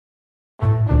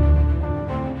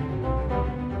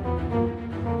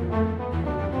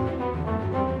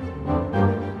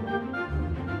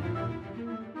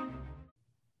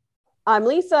I'm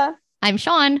Lisa. I'm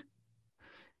Sean.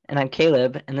 And I'm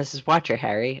Caleb, and this is Watcher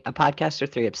Harry, a podcast where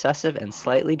three obsessive and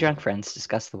slightly drunk friends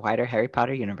discuss the wider Harry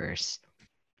Potter universe.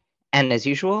 And as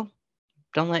usual,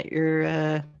 don't let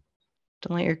your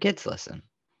kids listen.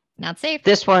 Not safe.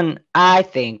 This one, I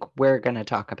think we're gonna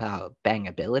talk about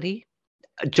bangability.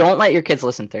 Don't let your kids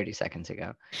listen 30 seconds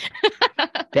ago.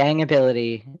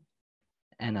 Bangability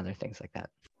and other things like that.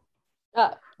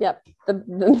 Yep.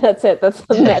 That's it. That's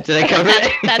the next. Did I cover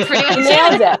it? That's pretty much You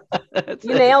nailed it. That's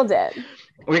You it. nailed it.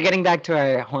 We're getting back to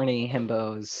our horny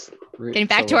himbos roots. Getting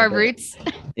back to our roots.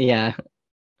 Yeah.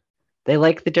 They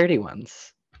like the dirty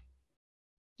ones.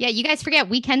 Yeah, you guys forget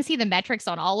we can see the metrics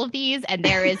on all of these, and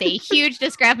there is a huge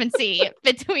discrepancy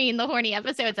between the horny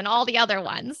episodes and all the other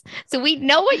ones. So we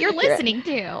know what you're listening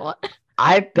to.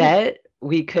 I bet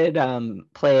we could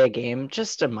play a game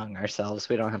just among ourselves.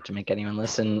 We don't have to make anyone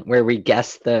listen, where we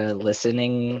guess the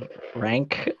listening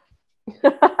rank.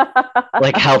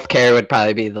 Like healthcare would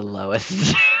probably be the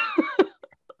lowest.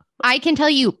 I can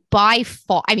tell you by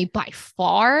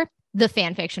far, the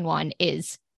fan fiction one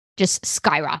is just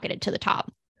skyrocketed to the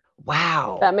top.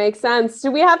 Wow. That makes sense.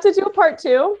 Do we have to do a part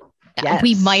two? Yes.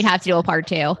 We might have to do a part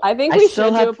two. I think we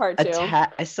should do a part two.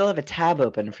 I still have a tab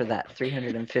open for that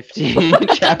 350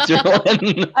 chapter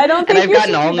one. I don't think and I've you gotten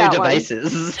should all do new that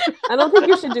devices. I don't think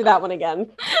you should do that one again.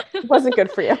 It wasn't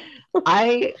good for you.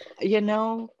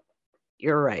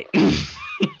 You're right.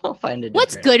 I'll find it.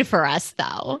 What's good for us,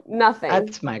 though? Nothing.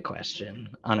 That's my question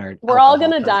on our. We're all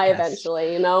gonna alcohol die podcast.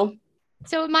 eventually, you know?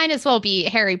 So it might as well be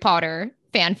Harry Potter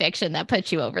fan fiction that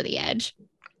puts you over the edge.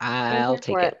 I'll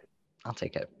take it. I'll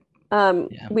take it.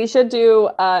 Yeah. We should do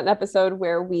an episode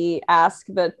where we ask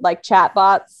the chat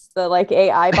bots, the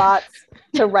AI bots,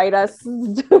 to write us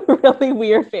really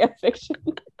weird fan fiction.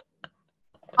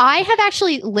 I have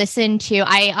actually listened to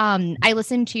I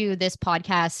listened to this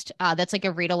podcast that's like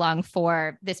a read along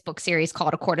for this book series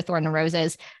called A Court of Thorns and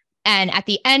Roses. And at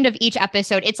the end of each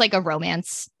episode, it's like a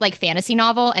romance, like fantasy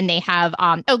novel. And they have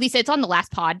Lisa, it's on the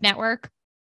Last Pod Network.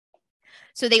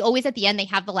 So they always at the end, they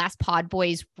have the Last Pod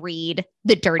boys read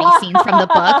the dirty scenes from the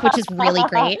book, which is really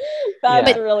great.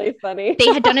 That's really funny.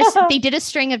 They did a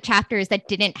string of chapters that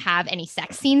didn't have any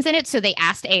sex scenes in it. So they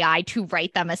asked AI to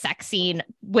write them a sex scene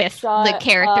with the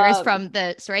characters from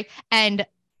the story. And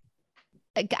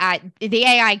the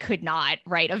AI could not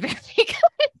write a very good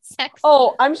sex scene.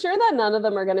 I'm sure that none of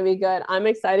them are going to be good. I'm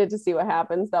excited to see what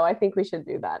happens, though. I think we should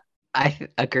do that. I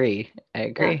agree.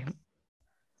 Yeah.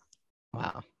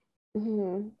 Wow.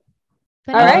 Mm-hmm.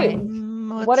 All right.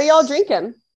 What are y'all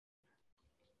drinking?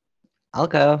 I'll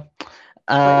go.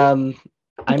 I'm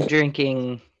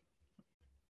drinking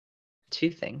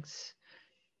two things.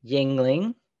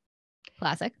 Yingling.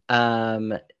 Classic.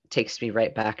 Takes me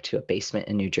right back to a basement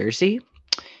in New Jersey.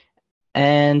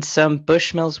 And some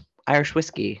Bushmills Irish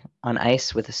whiskey on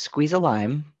ice with a squeeze of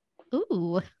lime.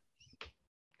 Ooh.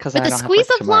 With a squeeze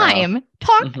of lime.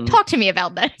 Talk to me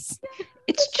about this.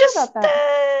 It's just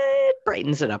it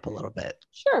brightens it up a little bit.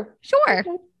 Sure. Okay.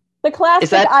 The classic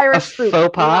Is that Irish a fruit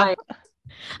faux pas? lime.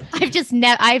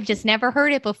 I've just never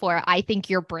heard it before. I think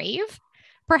you're brave,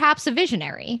 perhaps a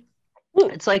visionary.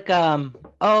 It's like I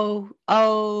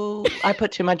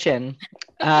put too much in.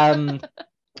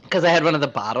 Because I had one of the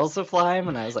bottles of lime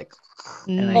and I was like,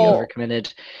 and I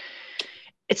overcommitted.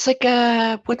 It's like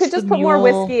you could just put more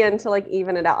whiskey in to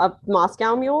even it out. A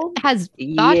Moscow Mule it has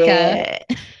vodka.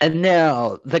 Yeah.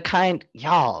 No, the kind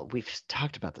we've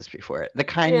talked about this before. The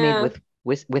kind made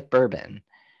with bourbon.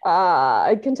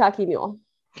 Kentucky Mule.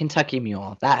 Kentucky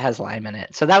Mule that has lime in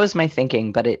it. So that was my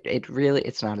thinking, but it really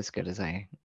it's not as good as I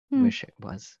wish it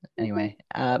was. Anyway,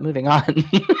 moving on.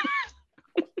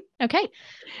 Okay.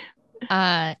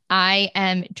 I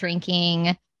am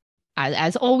drinking,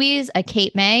 as always, a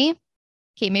Cape May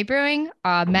Brewing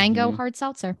mango hard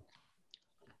seltzer.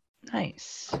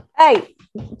 Nice. Hey,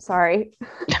 sorry.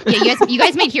 Yeah, you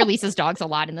guys may hear Lisa's dogs a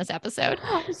lot in this episode.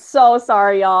 I'm so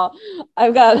sorry, y'all.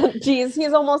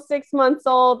 He's almost 6 months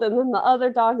old, and then the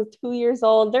other dog is 2 years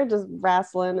old. They're just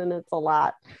wrestling, and it's a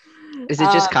lot. Is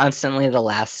it just constantly the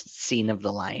last scene of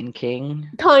The Lion King?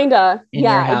 Kinda. In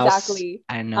your house? Exactly.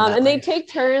 I know. And they take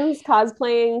turns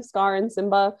cosplaying Scar and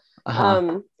Simba.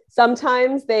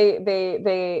 Sometimes they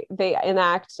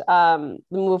enact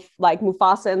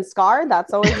Mufasa and Scar.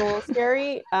 That's always a little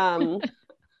scary.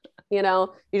 You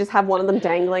just have one of them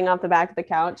dangling off the back of the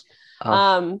couch.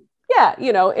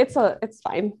 It's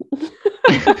fine.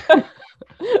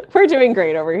 We're doing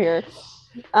great over here.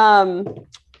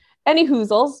 Any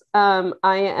hoozles.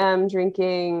 I am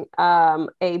drinking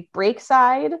a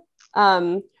Breakside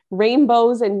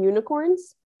Rainbows and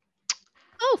Unicorns.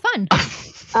 Oh, fun.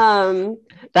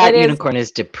 That unicorn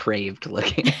is depraved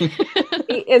looking.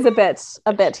 He is a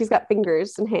bit. He's got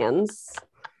fingers and hands.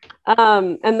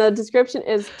 And the description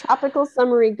is tropical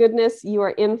summery goodness. You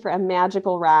are in for a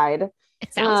magical ride.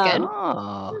 It sounds good.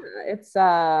 It's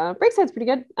Breakside's pretty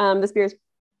good. This beer is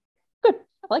good.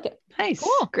 I like it. Nice.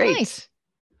 Cool. Great. Nice.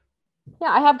 Yeah,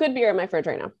 I have good beer in my fridge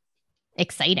right now.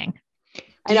 Exciting.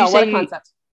 I know, what a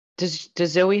concept. Does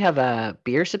Zoe have a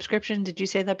beer subscription? Did you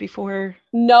say that before?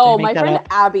 No, my friend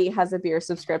Abby has a beer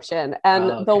subscription.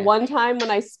 And the one time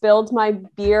when I spilled my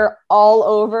beer all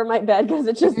over my bed because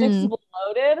it just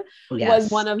exploded was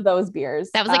one of those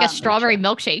beers. That was like a strawberry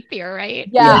milkshake beer, right?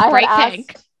 Yeah, I had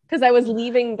asked because I was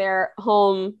leaving their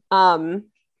home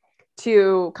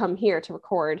to come here to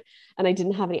record, and I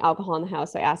didn't have any alcohol in the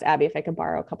house. So I asked Abby if I could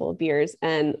borrow a couple of beers.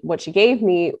 And what she gave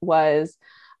me was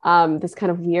this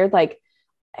kind of weird, like,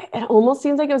 it almost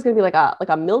seems like it was going to be like a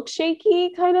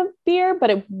milkshakey kind of beer, but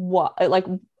it was like,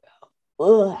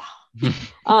 ugh.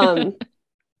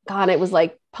 God, it was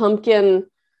like pumpkin.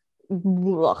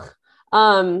 Ugh.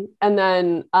 And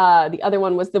then the other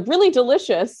one was the really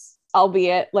delicious,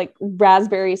 albeit like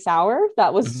raspberry sour.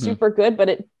 That was super good, but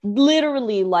it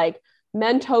literally like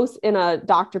Mentos in a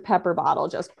Dr. Pepper bottle,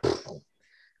 just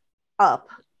up.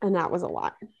 And that was a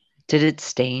lot. Did it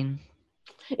stain?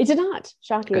 It did not,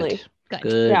 shockingly.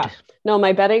 Good. Yeah. No,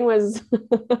 my bedding was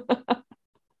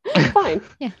fine.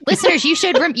 Yeah. Listeners, you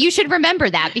should remember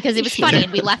that because it was funny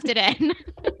and we left it in.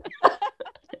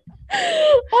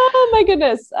 Oh my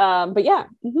goodness. But yeah.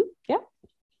 Yeah.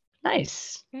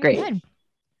 Nice. Very Great. Good.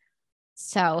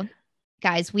 So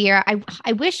guys,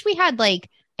 I wish we had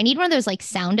I need one of those like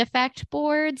sound effect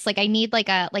boards. Like I need like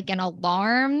an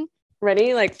alarm.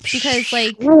 Ready? Because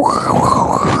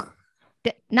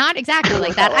not exactly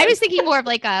like that. I was thinking more of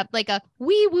like a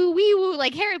wee woo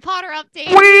like Harry Potter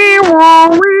update. Wee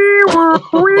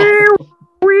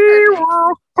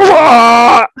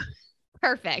woo.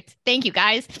 Perfect. Thank you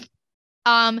guys.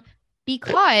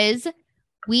 Because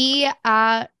we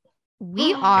are,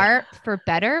 for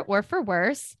better or for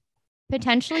worse,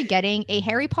 potentially getting a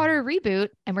Harry Potter reboot,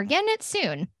 and we're getting it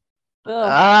soon.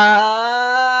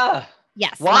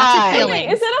 Yes. Why? Lots of feelings.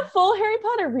 Wait, is it a full Harry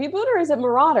Potter reboot or is it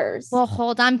Marauders? Well,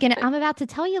 hold on. I'm about to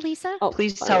tell you, Lisa. Oh,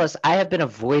 please tell us. I have been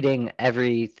avoiding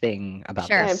everything about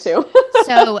this. I have too.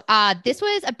 So this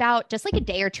was about just like a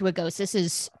day or two ago. So this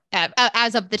is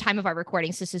as of the time of our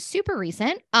recordings. So this is super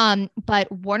recent.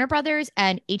 But Warner Brothers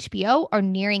and HBO are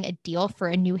nearing a deal for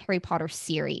a new Harry Potter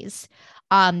series.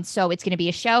 So it's going to be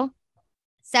a show,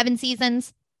 7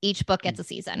 seasons. Each book gets a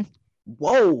season.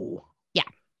 Whoa. Yeah.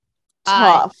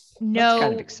 Tough. No, that's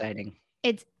kind of exciting.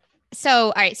 It's so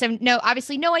all right. So no,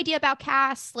 obviously no idea about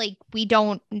cast. Like we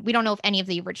don't know if any of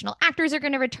the original actors are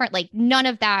going to return. Like none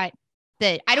of that.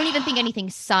 That I don't even think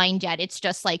anything's signed yet. It's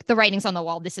just like the writing's on the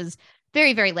wall. This is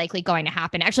very, very likely going to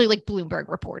happen. Actually, like Bloomberg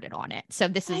reported on it. So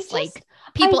this is like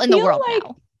people in the world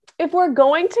now. If we're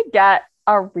going to get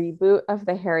a reboot of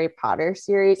the Harry Potter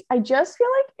series, I just feel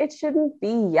like it shouldn't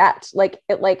be yet.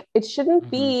 It shouldn't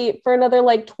be for another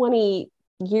 20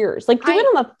 years. Do it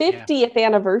on the 50th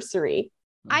anniversary.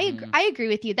 I agree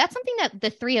with you. That's something that the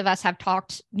three of us have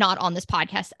talked, not on this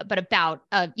podcast, but about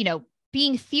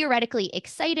being theoretically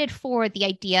excited for the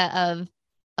idea of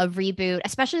a reboot,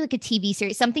 especially like a TV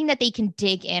series, something that they can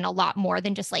dig in a lot more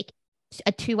than just like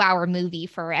a 2-hour movie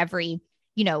for every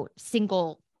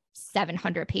single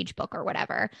 700-page book or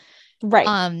whatever. Right.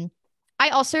 I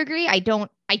also agree. I don't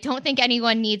think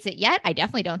anyone needs it yet. I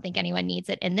definitely don't think anyone needs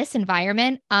it in this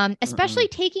environment, especially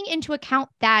taking into account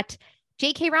that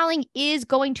J.K. Rowling is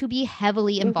going to be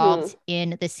heavily involved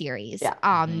in the series.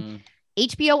 Yeah.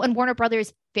 HBO and Warner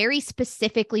Brothers very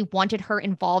specifically wanted her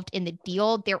involved in the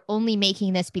deal. They're only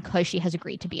making this because she has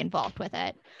agreed to be involved with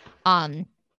it.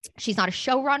 She's not a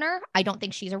showrunner. I don't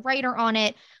think she's a writer on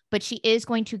it, but she is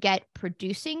going to get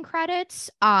producing credits.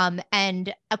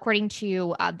 And according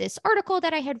to this article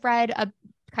that I had read,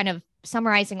 kind of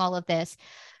summarizing all of this,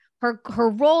 her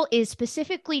role is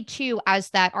specifically to, as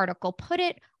that article put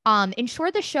it,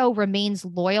 ensure the show remains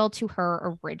loyal to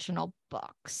her original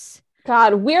books.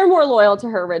 God, we're more loyal to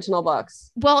her original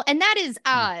books. Well, and that is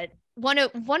one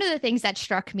of the things that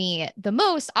struck me the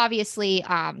most. Obviously,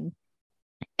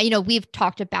 we've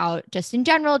talked about just in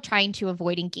general trying to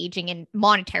avoid engaging in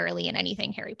monetarily in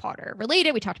anything Harry Potter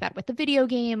related. We talked about it with the video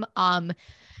game. Don't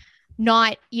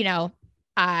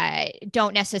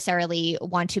necessarily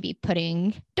want to be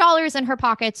putting dollars in her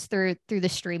pockets through the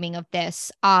streaming of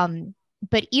this.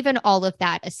 But even all of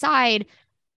that aside,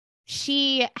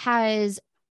 she has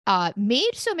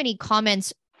made so many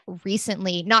comments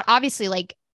recently, not obviously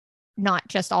not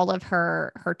just all of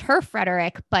her turf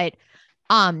rhetoric, but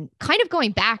kind of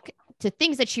going back to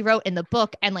things that she wrote in the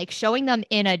book and like showing them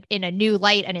in a new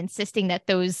light and insisting that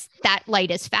that light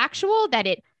is factual, that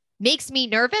it makes me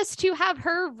nervous to have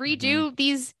her redo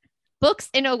these books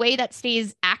in a way that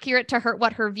stays accurate to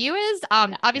what her view is.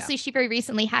 Obviously she very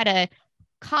recently had a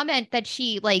comment that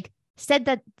she like said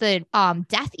that the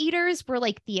Death Eaters were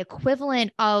like the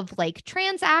equivalent of like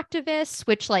trans activists,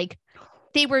 which like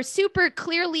they were super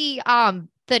clearly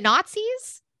the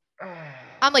Nazis.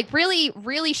 I'm like really,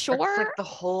 really sure. It's like the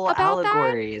whole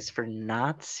allegory is for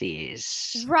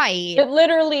Nazis. Right. It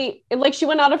literally, like she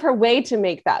went out of her way to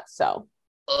make that so.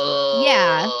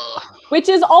 Yeah. Which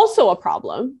is also a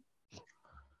problem.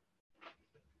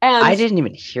 And I didn't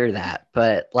even hear that,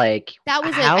 but like that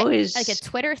was like a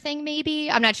Twitter thing,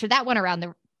 maybe. I'm not sure. That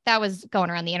was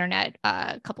going around the internet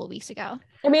a couple of weeks ago.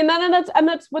 I mean,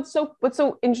 that's what's so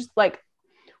interesting, like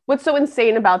what's so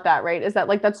insane about that, right? Is that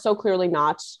like that's so clearly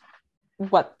not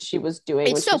what she was doing.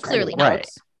 It's so clearly not.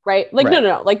 Right? Like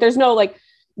no. Like there's no like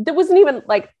there wasn't even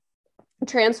like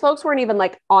trans folks weren't even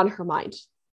like on her mind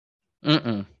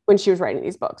when she was writing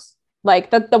these books.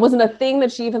 Like that wasn't a thing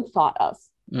that she even thought of.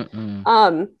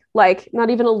 Like not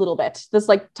even a little bit. This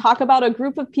like talk about a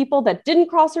group of people that didn't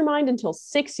cross her mind until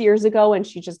 6 years ago, and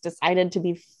she just decided to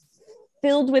be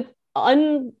filled with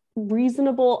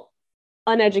unreasonable,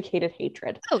 uneducated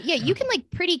hatred. Oh yeah, you can like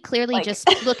pretty clearly like, just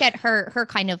look at her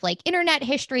kind of like internet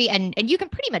history, and you can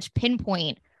pretty much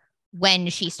pinpoint when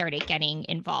she started getting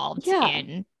involved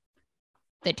in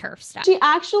the TERF stuff. She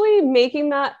actually making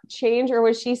that change, or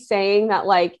was she saying that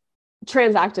like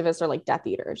trans activists are like Death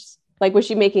Eaters? Like, was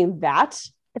she making that?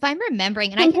 If I'm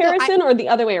remembering, and comparison, or the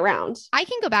other way around? I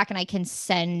can go back and I can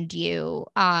send you.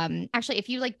 Actually, if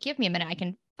you like, give me a minute, I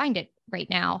can find it right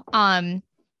now.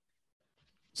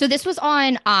 So this was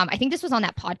on. I think this was on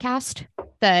that podcast,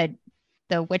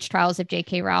 the Witch Trials of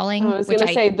J.K. Rowling. I was going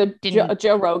to say the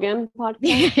Joe Rogan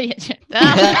podcast.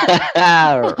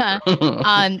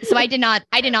 So I did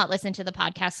not listen to the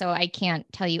podcast, so I can't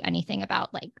tell you anything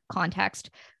about like context.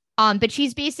 But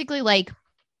she's basically like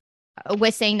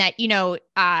was saying that, you know,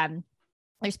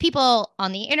 there's people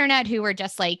on the internet who were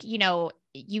just like, you know,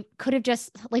 you could have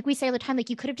just, like we say all the time, like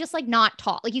you could have just like not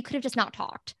talked, like you could have just not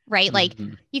talked, right? Like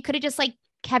you could have just like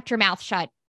kept your mouth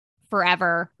shut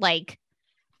forever. Like,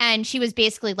 and she was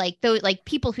basically like, those like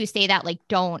people who say that like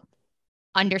don't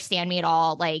understand me at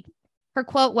all. Like her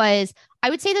quote was, "I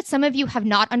would say that some of you have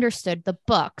not understood the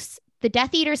books. The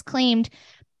Death Eaters claimed,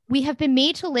 we have been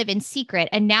made to live in secret,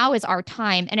 and now is our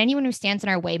time, and anyone who stands in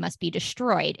our way must be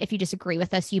destroyed. If you disagree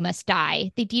with us, you must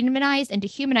die. They demonized and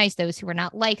dehumanized those who were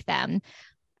not like them.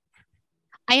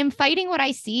 I am fighting what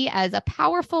I see as a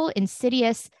powerful,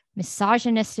 insidious,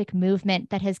 misogynistic movement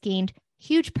that has gained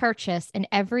huge purchase in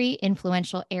every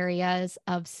influential areas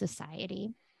of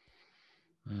society."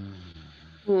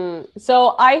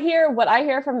 So what I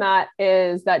hear from that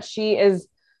is that she is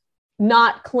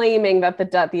not claiming that the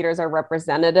Death Eaters are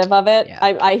representative of it. Yeah.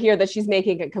 I hear that she's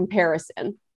making a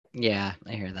comparison. Yeah,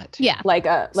 I hear that too. Yeah.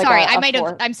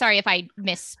 I'm sorry if I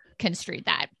misconstrued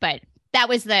that, but that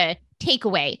was the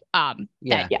takeaway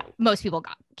that most people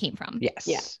came from. Yes.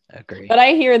 Yeah. Agree. But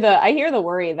I hear the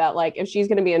worry that like if she's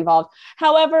going to be involved.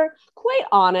 However, quite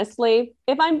honestly,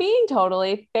 if I'm being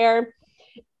totally fair,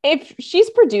 if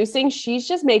she's producing, she's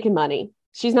just making money.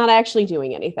 She's not actually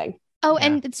doing anything. Oh, yeah.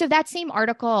 And so that same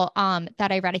article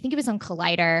that I read, I think it was on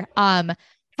Collider,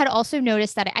 had also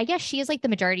noticed that I guess she is like the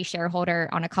majority shareholder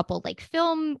on a couple like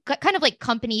film kind of like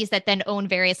companies that then own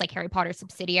various like Harry Potter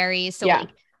subsidiaries. So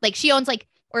like she owns like,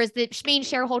 or is the main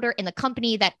shareholder in the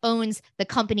company that owns the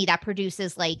company that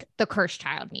produces like the Cursed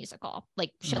Child musical,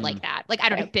 like shit like that. Like, I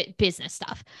don't know, business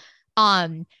stuff.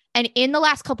 And in the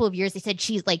last couple of years, they said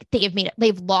she's like,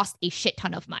 they've lost a shit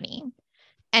ton of money.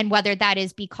 And whether that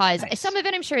is because some of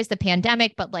it, I'm sure, is the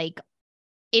pandemic, but like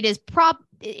it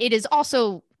is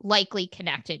also likely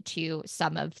connected to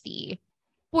some of the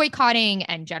boycotting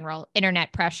and general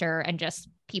internet pressure and just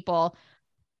people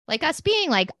like us being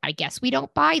like, I guess we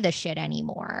don't buy the shit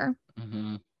anymore.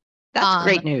 Mm-hmm. That's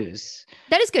great news.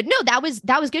 That is good. No, that was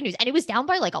good news. And it was down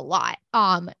by like a lot.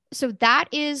 So that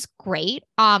is great.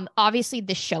 Obviously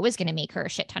the show is going to make her a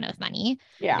shit ton of money.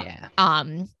 Yeah.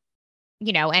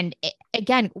 You know, and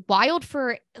again, really wild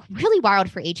for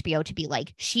HBO to be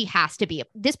like, she has to be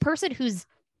this person whose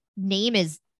name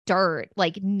is dirt,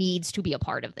 like needs to be a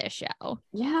part of this show.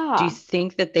 Yeah. Do you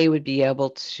think that they would be able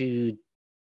to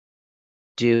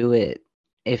do it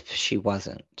if she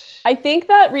wasn't? I think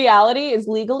that reality is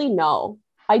legally no.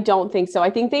 I don't think so. I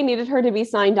think they needed her to be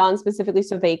signed on specifically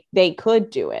so they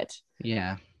could do it.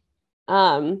 Yeah.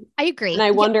 I agree. And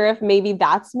I wonder if maybe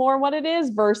that's more what it is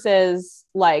versus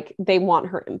like they want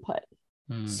her input.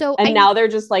 So And now they're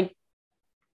just like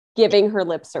giving her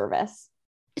lip service.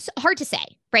 It's hard to say,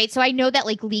 right? So I know that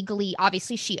like legally,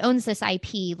 obviously she owns this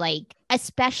IP, like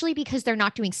especially because they're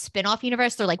not doing spin-off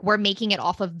universe. They're like, we're making it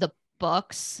off of the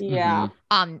books, Yeah.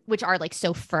 Which are like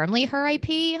so firmly her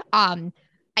IP.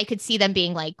 I could see them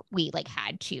being like, we like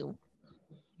had to.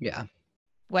 Yeah.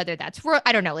 Whether that's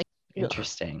I don't know. Like,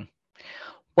 interesting.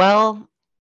 Well,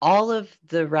 all of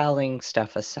the Rowling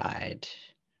stuff aside,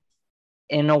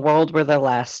 in a world where the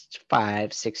last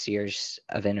 5-6 years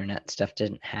of internet stuff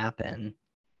didn't happen,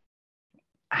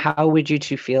 how would you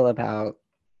two feel about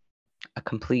a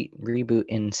complete reboot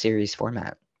in series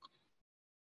format?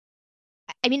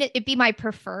 I mean, it'd be my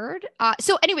preferred.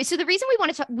 So anyway, so the reason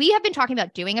we have been talking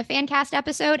about doing a fan cast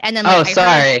episode, and then like,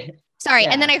 sorry. Yeah.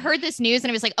 And then I heard this news,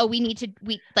 and I was like, oh, we need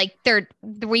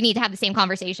to have the same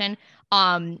conversation.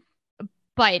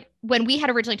 But when we had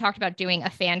originally talked about doing a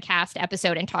fan cast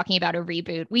episode and talking about a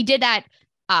reboot, we did that.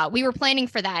 We were planning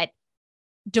for that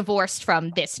divorced from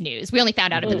this news. We only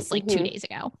found out about this like 2 days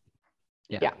ago.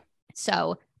 Yeah.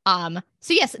 So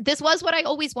yes, this was what I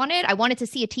always wanted. I wanted to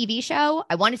see a TV show.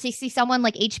 I wanted to see someone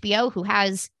like HBO who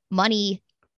has money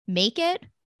make it,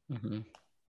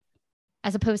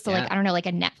 as opposed to like, I don't know, like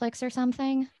a Netflix or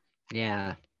something.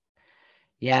 Yeah.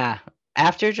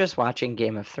 After just watching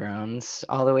Game of Thrones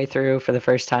all the way through for the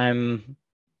first time,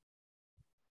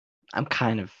 I'm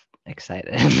kind of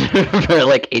excited for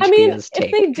like HBO's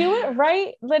take. If they do it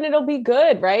right, then it'll be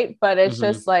good, right? But it's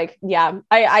just like,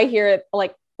 I hear it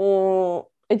like,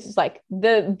 it's just like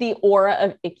the aura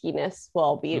of ickiness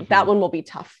will be that one will be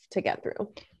tough to get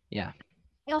through. Yeah.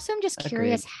 I also am just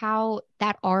curious how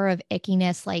that aura of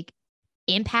ickiness like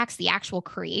impacts the actual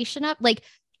creation of like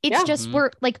it's just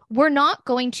we're not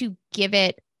going to give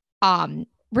it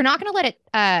we're not going to let it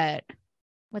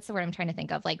what's the word I'm trying to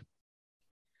think of, like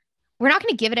we're not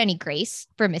going to give it any grace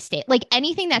for mistake, like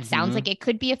anything that sounds like it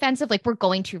could be offensive, like we're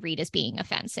going to read as being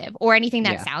offensive, or anything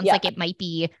that sounds like it might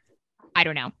be, I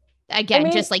don't know,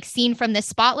 again, just like seen from this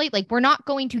spotlight, like we're not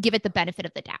going to give it the benefit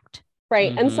of the doubt.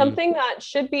 Right. And something that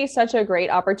should be such a great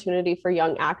opportunity for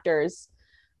young actors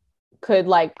could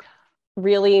like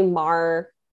really mar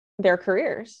their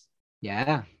careers.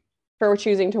 Yeah. For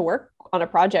choosing to work on a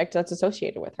project that's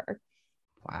associated with her.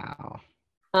 Wow.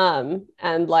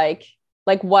 And like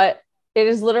what it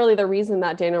is literally the reason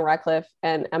that Daniel Radcliffe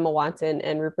and Emma Watson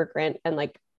and Rupert Grint and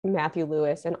like Matthew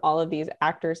Lewis and all of these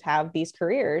actors have these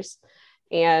careers.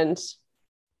 And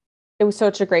it was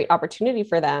such a great opportunity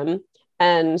for them.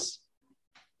 And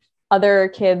other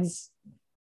kids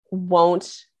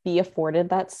won't be afforded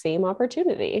that same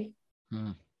opportunity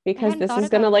because this is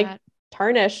going to like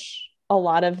tarnish a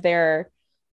lot of their,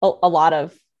 a lot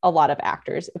of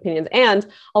actors' opinions, and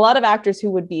a lot of actors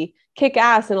who would be kick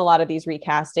ass in a lot of these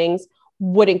recastings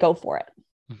wouldn't go for it.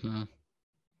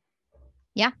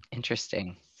 Yeah.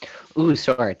 Interesting. Ooh,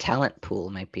 so our talent pool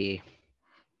might be,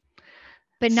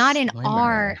 but not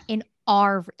slimmer. in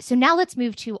our. So now let's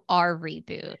move to our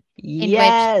reboot.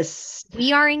 Yes.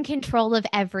 We are in control of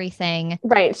everything.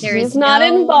 Right. She's not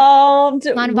involved.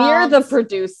 We're the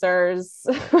producers.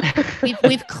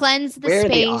 We've cleansed the We're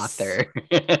space. The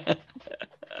author.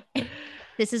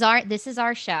 This is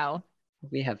our show.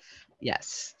 We have,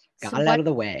 got it out of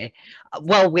the way.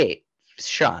 Well, wait,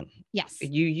 Sean. Yes.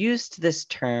 You used this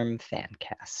term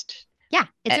fancast. Yeah.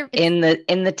 In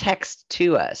the text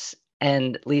to us.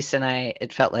 And Lisa and I,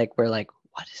 it felt like we're like,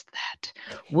 what is that?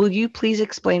 Will you please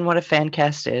explain what a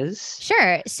fancast is?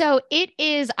 Sure. So it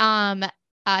is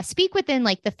speak within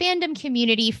like the fandom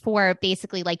community for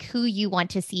basically like who you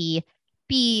want to see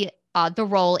be the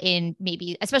role in,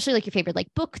 maybe especially like your favorite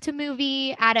like book to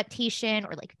movie adaptation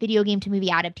or like video game to movie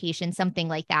adaptation, something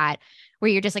like that, where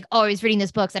you're just like, oh, I was reading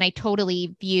this books and I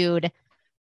totally viewed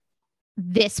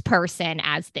this person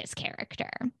as this character.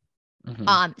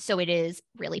 So it is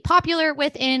really popular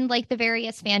within like the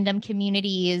various fandom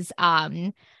communities.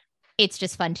 It's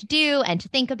just fun to do and to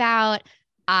think about.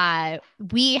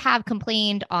 We have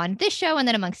complained on this show and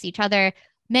then amongst each other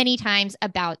many times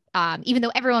about, even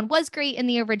though everyone was great in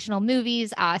the original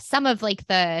movies, some of like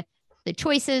the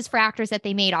choices for actors that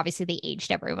they made, obviously they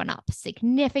aged everyone up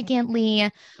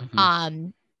significantly.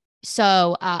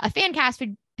 So a fan cast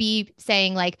would be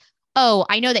saying like, oh,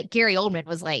 I know that Gary Oldman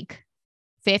was like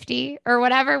 50 or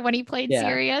whatever when he played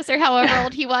Sirius, or however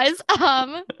old he was.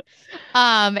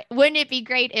 Wouldn't it be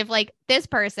great if like this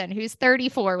person who's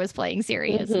 34 was playing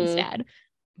Sirius instead?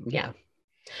 Yeah.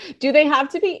 Do they have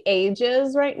to be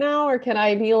ages right now, or can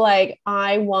I be like,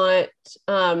 I want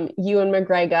Ewan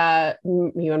McGregor,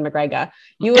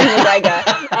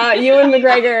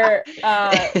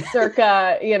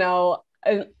 circa,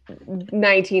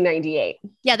 1998.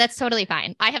 Yeah, that's totally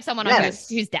fine. I have someone on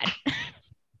who's dead,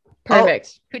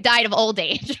 Perfect. who died of old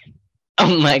age.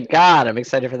 Oh my God, I'm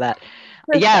excited for that.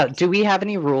 Perfect. Yeah, do we have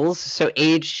any rules? So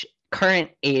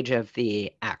current age of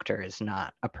the actor is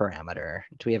not a parameter.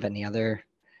 Do we have any other?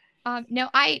 No,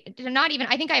 I not even.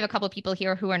 I think I have a couple of people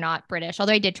here who are not British,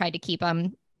 although I did try to keep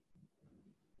them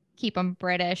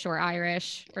British or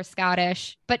Irish or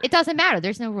Scottish, but it doesn't matter.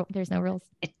 There's no rules.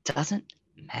 It doesn't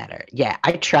matter. Yeah,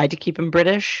 I tried to keep him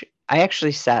British. I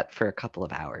actually sat for a couple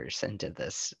of hours and did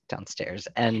this downstairs,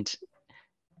 and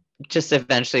just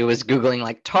eventually was Googling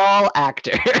like tall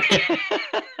actor.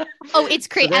 Oh, it's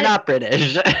crazy. So they're not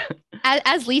British.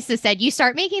 As Lisa said, you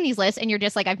start making these lists and you're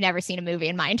just like, I've never seen a movie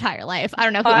in my entire life. I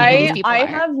don't know who any of these people I are.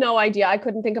 have no idea. I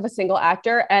couldn't think of a single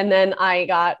actor. And then I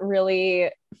got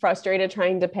really frustrated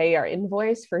trying to pay our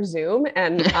invoice for Zoom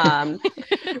and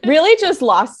really just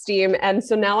lost steam. And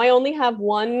so now I only have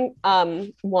one,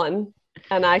 and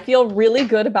I feel really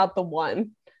good about the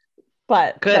one,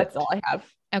 but that's all I have.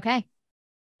 Okay.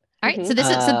 All right. So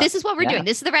this is what we're doing.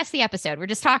 This is the rest of the episode. We're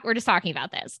just talking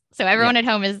about this. So everyone at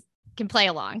home can play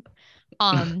along.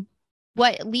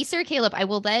 What Lisa or Caleb, I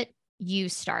will let you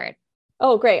start.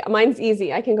 Oh, great. Mine's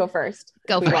easy. I can go first.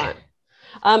 Go for it.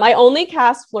 I only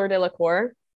cast Fleur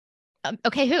Delacour.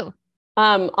 Okay, who?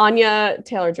 Anya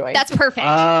Taylor-Joy. That's perfect.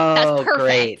 Oh, that's perfect.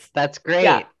 Great. That's great.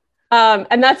 Yeah.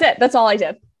 And that's it. That's all I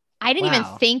did. I didn't even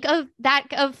think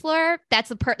of Fleur. That's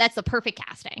the perfect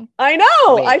casting. I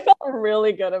know. Wait. I felt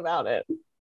really good about it.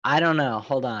 I don't know.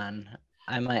 Hold on.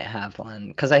 I might have one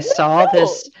because I saw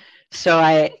this.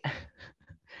 So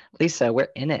Lisa, we're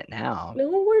in it now. No,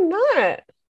 we're not.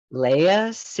 Léa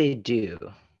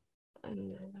Seydoux. I don't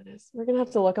know what that is. We're gonna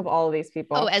have to look up all of these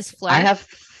people. Oh, as Fleur. I have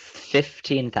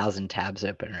 15,000 tabs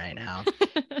open right now.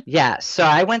 Yeah. So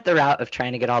I went the route of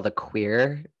trying to get all the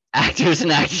queer actors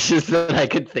and actresses that I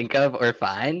could think of or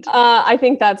find. I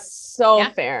think that's so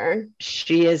fair.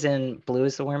 She is in Blue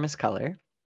is the Warmest Color,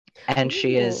 and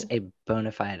she is a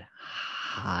bona fide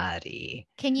hottie.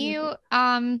 Can you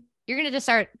you're gonna just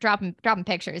start dropping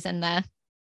pictures in the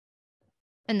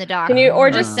doc? Can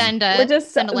you just send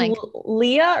a link?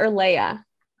 Leah or Leia?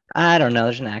 I don't know.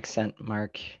 There's an accent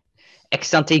mark.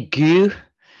 Accent aigu.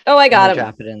 Oh, I got it.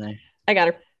 Drop it in there. I got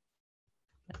her.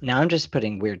 Now I'm just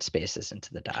putting weird spaces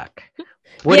into the doc.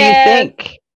 What do you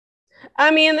think?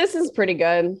 I mean, this is pretty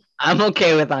good. I'm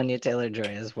okay with Anya Taylor-Joy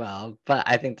as well, but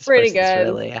I think this person's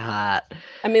really hot.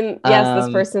 I mean, yes,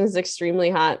 this person is extremely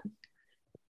hot.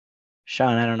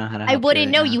 Sean, I don't know how to help I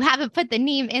wouldn't know. Now. You haven't put the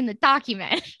name in the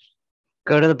document.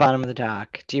 Go to the bottom of the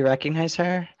doc. Do you recognize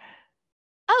her?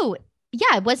 Oh,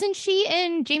 yeah. Wasn't she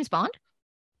in James Bond?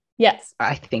 Yes.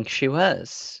 I think she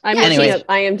was. I'm looking at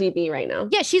IMDb right now.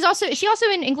 Yeah, she's also in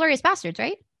Inglourious Bastards,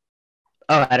 right?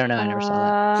 Oh, I don't know. I never saw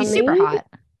that. She's super hot.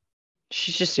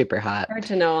 She's just super hot. Hard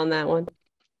to know on that one.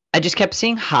 I just kept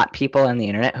seeing hot people on the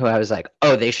internet who I was like,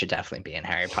 oh, they should definitely be in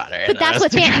Harry Potter. But that's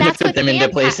what them into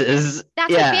places.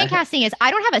 That's what fan casting is.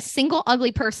 I don't have a single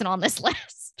ugly person on this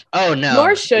list. Oh no.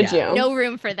 Nor should you. No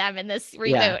room for them in this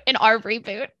reboot, in our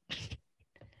reboot.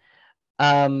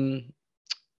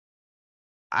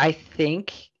 I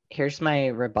think here's my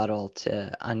rebuttal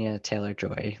to Anya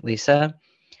Taylor-Joy, Lisa.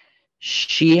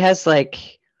 She has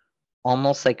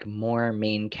almost more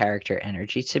main character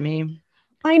energy to me.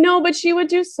 I know, but she would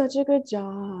do such a good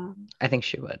job. I think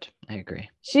she would. I agree.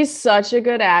 She's such a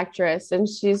good actress, and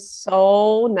she's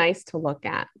so nice to look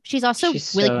at. She's also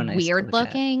really nice weird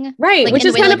looking. Right, which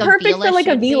is kind of perfect for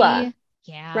a Vila.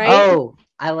 Yeah. Right? Oh,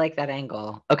 I like that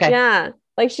angle. Okay. Yeah.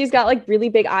 She's got really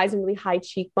big eyes and really high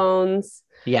cheekbones.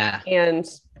 Yeah. And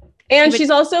she's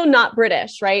also not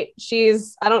British, right?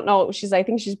 I don't know. I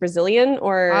think she's Brazilian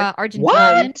or Argentinian.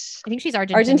 What? I think she's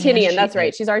Argentinian. Argentinian. That's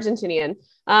right. She's Argentinian.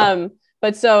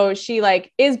 But so she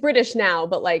is British now,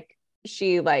 but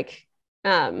she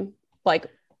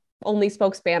only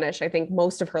spoke Spanish, I think,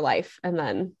 most of her life. And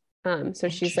then so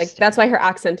she's that's why her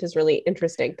accent is really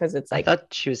interesting because it's I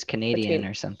thought she was Canadian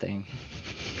or something.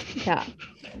 Yeah.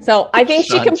 So I think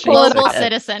she can pull global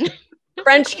citizen.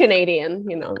 French Canadian,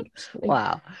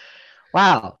 Wow.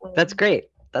 That's great.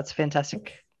 That's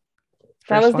fantastic.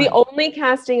 That was the only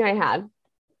casting I had.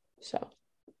 So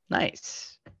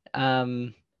nice.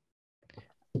 I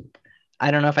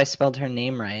don't know if I spelled her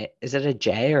name right. Is it a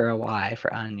J or a Y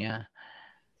for Anya?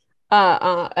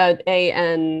 Anya.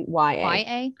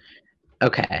 YA.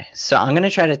 Okay, so I'm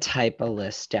gonna try to type a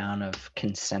list down of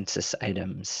consensus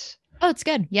items. Oh, it's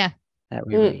good. Yeah. That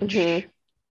we reach.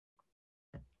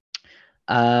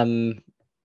 Sean,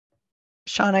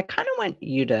 I kind of want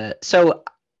you to. So,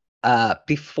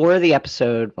 before the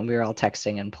episode, when we were all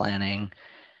texting and planning,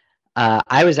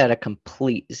 I was at a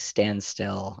complete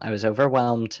standstill. I was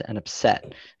overwhelmed and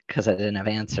upset because I didn't have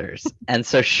answers. And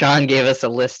so Sean gave us a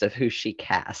list of who she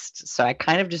cast. So I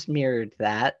kind of just mirrored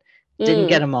that. Didn't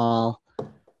get them all,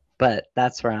 but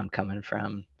that's where I'm coming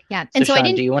from. Yeah. So,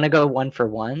 Sean, do you want to go one for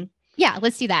one? Yeah,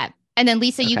 let's do that. And then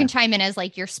Lisa, you can chime in as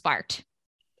like your sparked.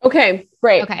 Okay,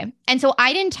 great. Okay. And so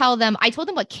I didn't tell them, I told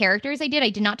them what characters I did. I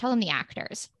did not tell them the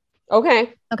actors.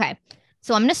 Okay.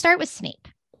 So I'm going to start with Snape.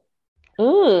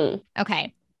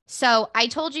 Okay. So I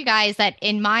told you guys that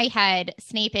in my head,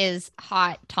 Snape is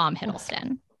hot Tom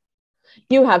Hiddleston.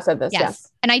 You have said this,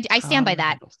 yes. And I stand by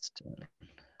that.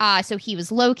 So he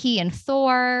was Loki and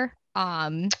Thor.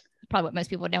 Probably what most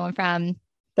people would know him from.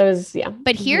 Those, yeah.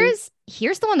 But here's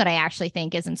the one that I actually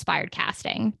think is inspired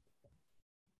casting.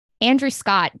 Andrew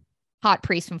Scott, hot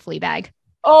priest from Fleabag.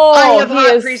 Oh, I have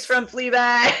hot priest from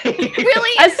Fleabag.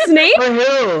 Really? A Snape? For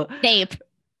who? Snape.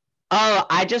 Oh,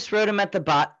 I just wrote him at the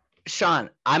bot. Sean,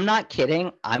 I'm not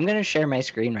kidding. I'm going to share my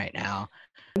screen right now.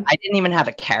 I didn't even have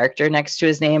a character next to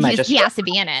his name. He has to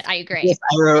be in it. I agree. Yes,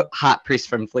 I wrote hot priest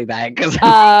from Fleabag.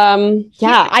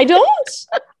 Yeah, I don't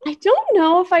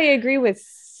know if I agree with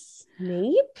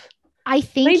Snape. I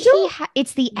think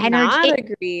it's the energy. Not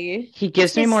agree. He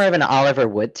gives me more of an Oliver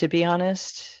Wood, to be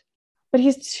honest. But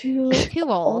he's too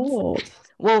old.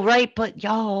 Well, right, but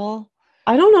y'all.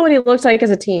 I don't know what he looks like as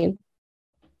a teen.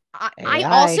 I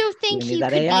also think he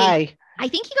could be. I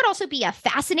think he could also be a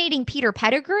fascinating Peter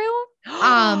Pettigrew.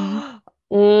 But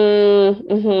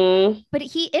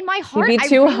he, in my heart, he'd be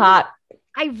too hot.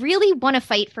 I really want to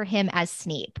fight for him as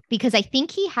Snape because I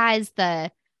think he has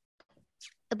the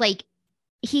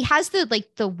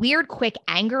weird quick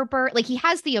anger burst. Like he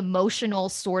has the emotional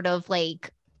sort of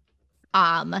like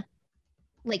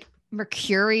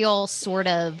mercurial sort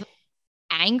of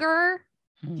anger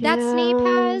that Snape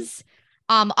has.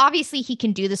 Obviously he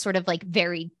can do the sort of like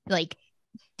very like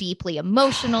deeply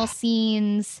emotional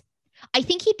scenes. I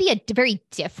think he'd be a very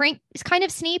different kind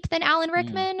of Snape than Alan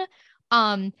Rickman.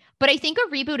 But I think a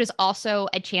reboot is also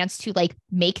a chance to like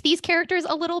make these characters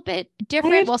a little bit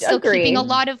different while still keeping a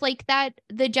lot of like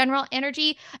the general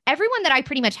energy. Everyone that I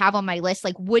pretty much have on my list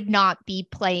like would not be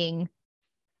playing,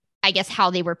 I guess, how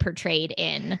they were portrayed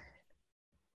in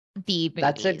the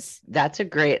movies. That's a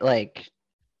great like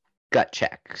gut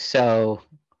check. So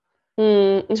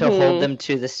to hold them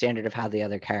to the standard of how the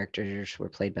other characters were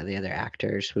played by the other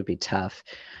actors would be tough.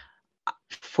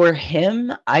 For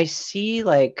him, I see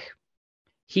like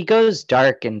he goes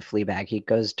dark in Fleabag. He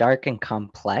goes dark and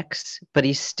complex, but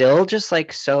he's still just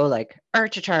like so like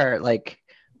like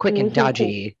quick and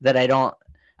dodgy that I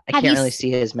can't really see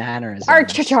his mannerisms. Have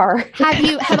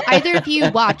either of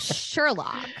you watched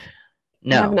Sherlock?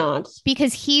 No, I have not.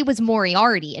 Because he was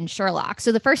Moriarty in Sherlock.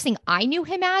 So the first thing I knew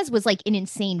him as was like an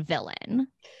insane villain.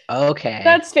 Okay.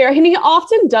 That's fair. And he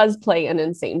often does play an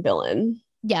insane villain.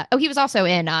 Yeah. Oh, he was also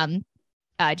in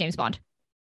James Bond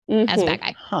as a bad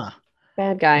guy. Huh.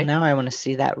 Bad guy. Well, now I want to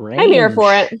see that range. I'm here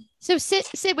for it. So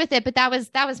sit with it, but that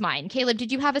was mine. Caleb,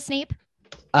 did you have a Snape?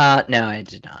 No, I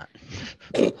did not.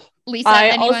 Lisa,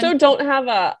 I also don't have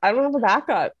a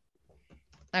backup.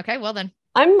 Okay, well then.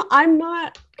 I'm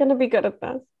not gonna be good at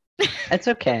this. It's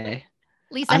okay.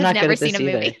 Lisa has never seen a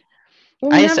movie.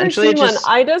 I essentially just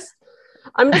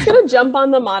I'm just gonna jump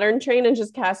on the modern train and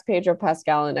just cast Pedro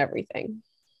Pascal and everything.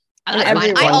 I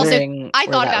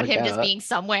thought about him just being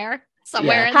somewhere.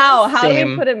 Yeah. How do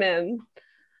we put him in?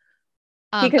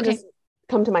 He could just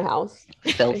come to my house.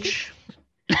 Filch.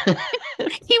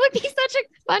 He would be such a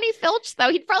funny Filch, though.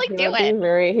 He'd probably do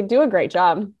it. He'd do a great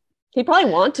job. He'd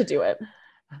probably want to do it.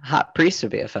 Hot Priest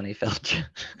would be a funny Filch.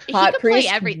 Hot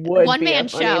Priest would one man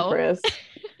show.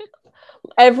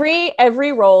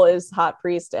 Every role is Hot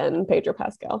Priest and Pedro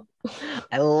Pascal.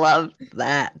 I love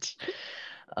that.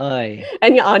 Oy.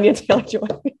 And Anya Taylor-Joy.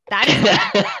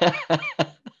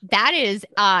 That is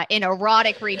an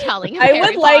erotic retelling of I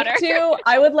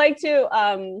would like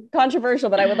to controversial,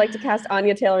 but I would like to cast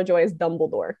Anya Taylor-Joy as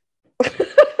Dumbledore.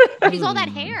 She's all that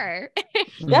hair.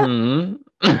 Yeah.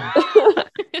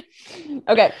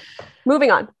 Okay,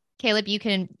 moving on. Caleb, you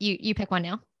pick one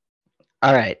now.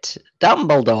 All right,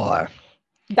 Dumbledore.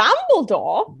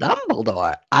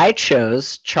 I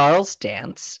chose Charles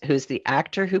Dance, who's the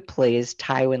actor who plays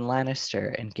Tywin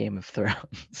Lannister in Game of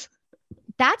Thrones.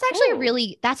 That's actually a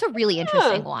really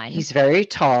interesting one. He's very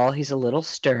tall. He's a little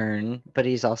stern, but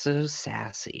he's also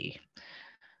sassy.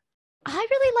 I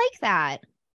really like that.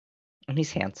 And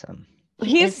he's handsome.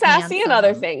 He's sassy in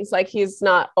other things. Like he's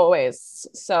not always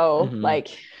so like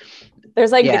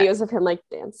there's like videos of him like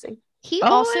dancing. He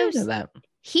also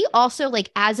he also, like,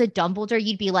 as a Dumbledore,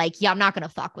 you'd be like, yeah, I'm not gonna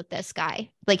fuck with this guy.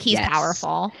 Like, he's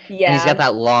powerful. Yeah. And he's got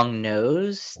that long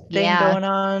nose thing Yeah. going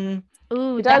on.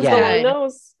 Ooh, He does that's the long good.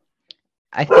 nose.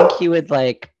 I think he would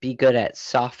like be good at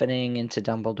softening into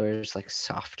Dumbledore's like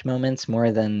soft moments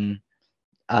more than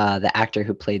the actor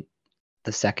who played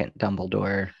the second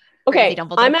Dumbledore. Okay,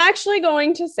 Dumbledore. I'm actually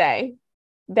going to say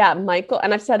that Michael,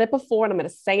 and I've said it before and I'm going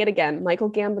to say it again, Michael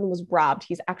Gambon was robbed.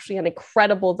 He's actually an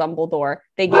incredible Dumbledore.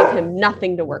 They gave him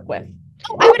nothing to work with.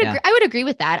 Oh, I would agree. I would agree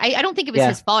with that. I don't think it was Yeah.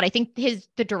 his fault. I think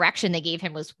the direction they gave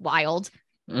him was wild.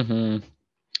 Mm-hmm.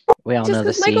 We all Just know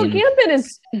the because Michael scene. Gambon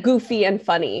is goofy and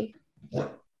funny.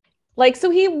 Like, so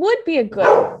he would be a good.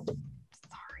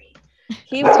 Sorry.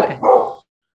 He would. Okay.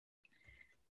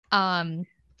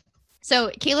 So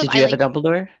Caleb, Did you have a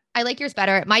Dumbledore? I like yours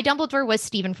better. My Dumbledore was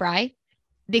Stephen Fry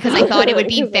because I thought it would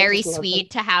be Because I very just love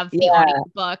sweet to have the Yeah.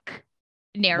 audiobook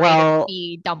narrator Well-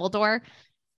 be Dumbledore.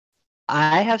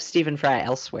 I have Stephen Fry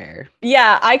elsewhere.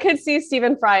 Yeah, I could see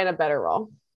Stephen Fry in a better role.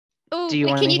 Oh, Do you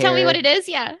wait, wanna can you tell me hear- what it is?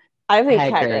 Yeah. I think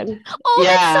Hagrid. Hagrid. Oh,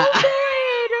 Yeah. that's so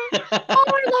good. Oh,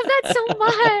 I love that so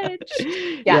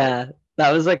much. Yeah.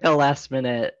 That was like a last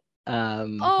minute.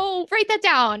 Oh, write that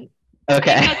down.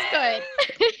 Okay. That's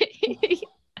good.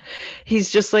 He's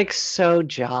just like so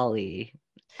jolly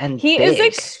and He big. is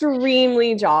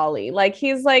extremely jolly. Like,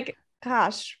 he's like,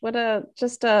 gosh,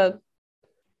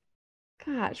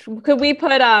 gosh, could we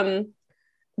put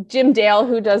Jim Dale,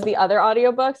 who does the other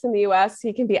audiobooks in the US,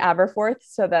 he can be Aberforth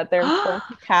so that they're both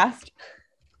cast.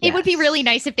 It would be Yes. really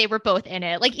nice if they were both in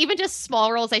it. Like, even just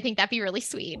small roles, I think that'd be really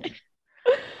sweet.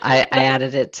 I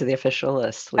added it to the official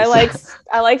list. I Lisa.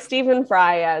 like Stephen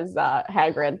Fry as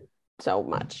Hagrid so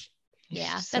much.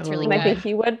 Yeah, He's that's really And I good. think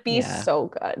he would be Yeah. so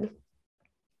good.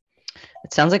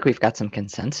 It sounds like we've got some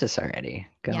consensus already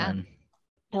going. Yeah.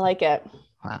 I like it.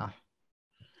 Wow.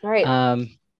 All right.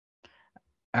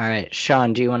 All right,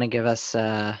 Sean, do you want to give us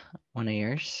one of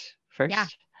yours first? Yeah.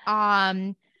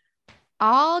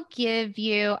 I'll give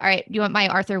you. All right. You want my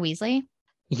Arthur Weasley?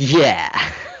 Yeah.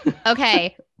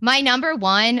 Okay. My number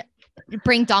one,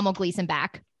 bring Donald Gleason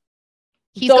back.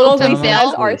 He's Donald going Gleason from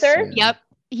as Bill. Arthur? Yep.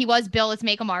 He was Bill. Let's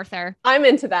make him Arthur. I'm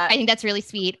into that. I think that's really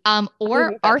sweet. I Or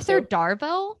think that Arthur too.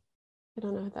 Darvill, I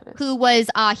don't know who that is. who was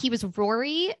he was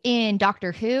Rory in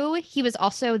Doctor Who. He was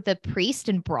also the priest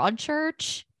in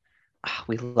Broadchurch. Oh,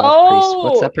 we love priests. Oh!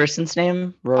 What's that person's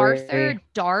name? Rory. Arthur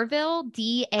Darvill,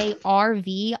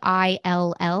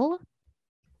 Darvill.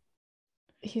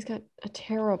 He's got a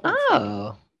terrible.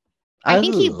 Oh. I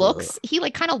think he Oh.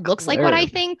 like kind of looks like what I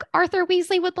Blurb. think Arthur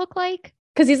Weasley would look like.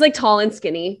 Because he's like tall and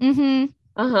skinny. Mm-hmm.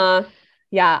 Uh-huh.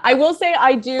 Yeah. I will say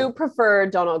I do prefer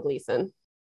Donald Gleason.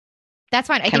 That's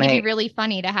fine. I Can think it'd I- be really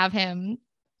funny to have him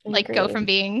I like go agree. from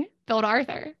being Bill to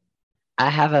Arthur. I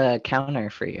have a counter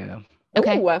for you.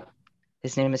 Okay. Ooh.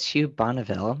 His name is Hugh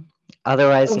Bonneville,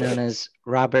 otherwise Oof. known as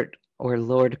Robert or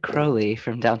Lord Crowley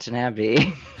from Downton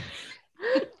Abbey.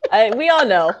 We all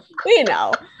know. We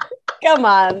know. Come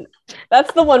on.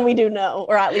 That's the one we do know,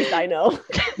 or at least I know.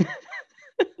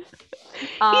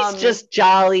 He's just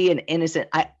jolly and innocent.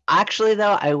 I actually,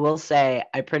 though, I will say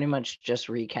I pretty much just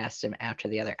recast him after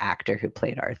the other actor who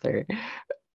played Arthur.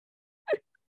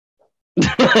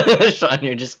 Sean,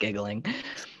 you're just giggling.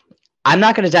 I'm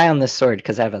not going to die on this sword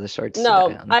because I have other swords. to No,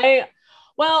 die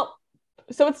on.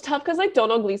 So it's tough because like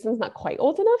Donald Gleason's not quite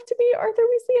old enough to be Arthur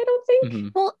Weasley, I don't think.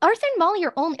 Mhm. Well, Arthur and Molly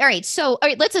are only all right. So, all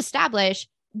right, let's establish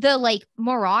the like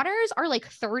Marauders are like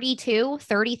 32,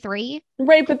 33.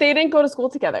 Right, but they didn't go to school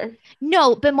together.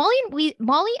 No, but Molly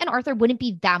and Arthur wouldn't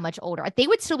be that much older. They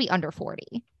would still be under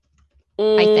 40.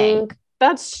 I think.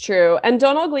 That's true. And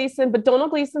Donald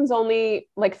Gleason's only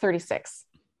like 36.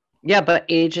 Yeah, but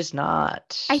age is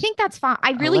not. I think that's fine.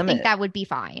 I really think limit. that would be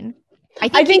fine. I I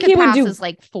think think he he could would pass do as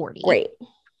like 40. Great.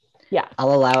 Yeah.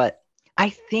 I'll allow it. I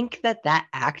think that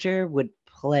actor would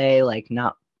play like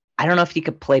not. I don't know if he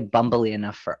could play bumbly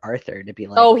enough for Arthur to be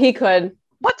like, Oh, he could.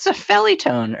 what's a felly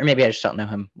tone? Or maybe I just don't know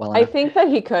him well I enough. think that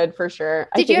he could for sure.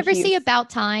 Did you ever see About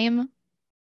Time?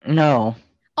 No.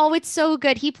 Oh, it's so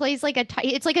good. He plays like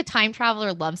it's like a time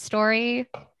traveler love story,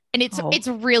 and it's Oh. it's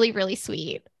really really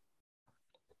sweet.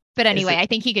 But Is anyway, it- I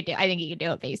think he could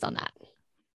do it based on that.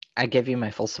 I give you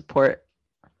my full support.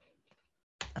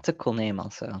 That's a cool name,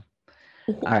 also.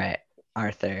 All right,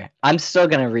 Arthur. I'm still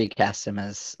gonna recast him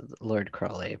as Lord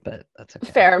Crowley, but that's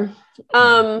okay. Fair.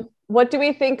 What do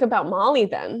we think about Molly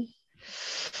then?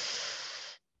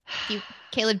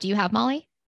 Caleb, do you have Molly?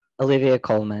 Olivia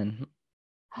Colman.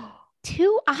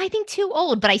 I think too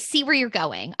old, but I see where you're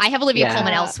going. I have Olivia Yeah.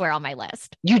 Colman elsewhere on my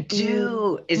list. You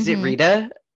do? Is it Mhm. Rita?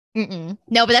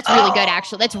 No, but that's really good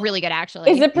actually. That's really good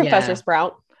actually. Is it Professor Yeah.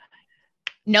 Sprout?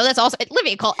 No, that's also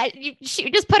Olivia Cole.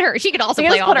 She just put her. She could also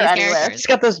play all these characters. She's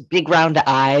got those big round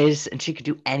eyes, and she could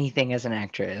do anything as an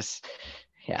actress.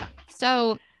 Yeah.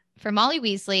 So for Molly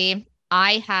Weasley,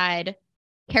 I had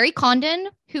Carrie Condon,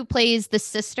 who plays the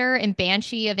sister in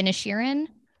Banshee of Inisherin.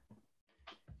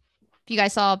 If you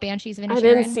guys saw Banshees of Inisherin, I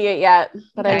didn't see it yet,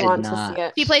 but Okay. I want to see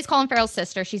it. She plays Colin Farrell's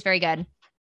sister. She's very good.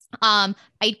 I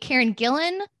had Karen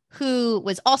Gillan, who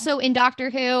was also in Doctor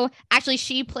Who. Actually,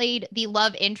 she played the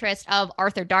love interest of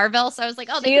Arthur Darvill. So I was like,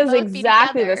 oh, she is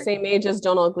exactly the same age as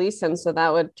Donald Gleason, so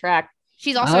that would track.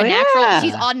 She's also a natural. Yeah.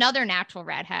 She's another natural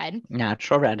redhead.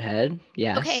 Natural redhead.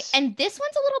 Yes. Okay, and this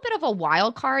one's a little bit of a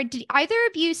wild card. Did either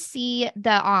of you see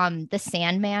the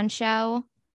Sandman show?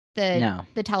 The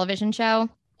television show?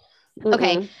 Mm-mm.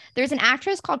 Okay, there's an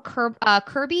actress called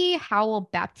Kirby Howell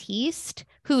Baptiste,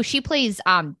 who she plays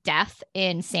Death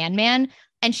in Sandman,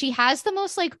 and she has the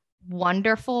most like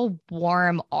wonderful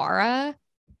warm aura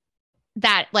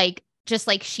that like just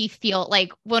like she feel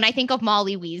like when I think of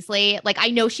Molly Weasley, like I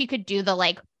know she could do the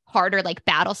like harder like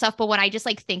battle stuff, but when I just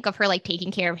like think of her like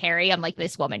taking care of Harry, I'm like,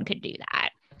 this woman could do that.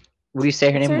 Will you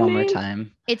say her name one more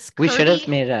time? It's Kirby, we should have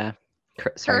made a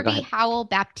Kirby Howell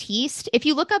Baptiste. If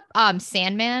you look up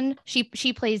Sandman, she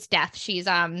plays Death. She's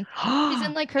in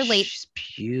like her late. She's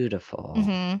beautiful.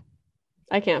 Mm-hmm.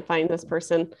 I can't find this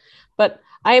person, but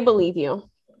I believe you.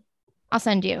 I'll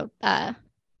send you a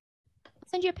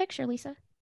picture, Lisa.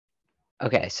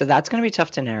 Okay, so that's gonna be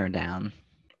tough to narrow down.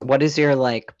 What is your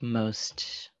like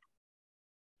most?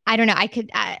 I don't know. I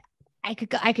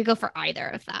could go for either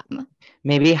of them.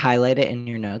 Maybe highlight it in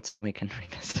your notes. We can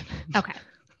revisit it. Okay.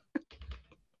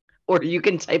 Or you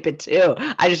can type it too.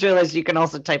 I just realized you can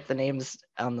also type the names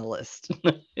on the list.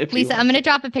 Lisa, I'm gonna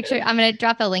drop a picture. I'm gonna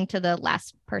drop a link to the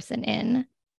last person in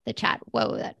the chat.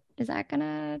 Whoa, is that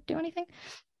gonna do anything?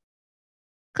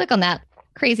 Click on that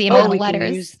crazy amount of letters. We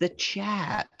can use the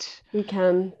chat. We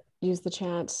can use the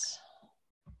chat.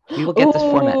 We will get this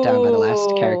format down by the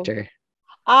last character.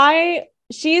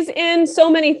 She's in so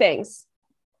many things.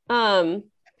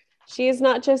 She is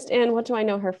not just in, what do I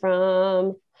know her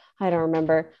from? I don't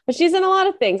remember, but she's in a lot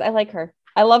of things. I like her.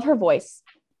 I love her voice.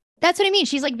 That's what I mean.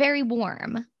 She's like very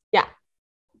warm. Yeah.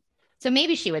 So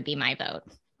maybe she would be my vote.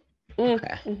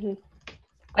 Okay. Mm-hmm.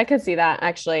 I could see that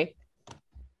actually.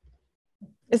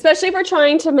 Especially if we're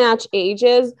trying to match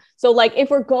ages. So like if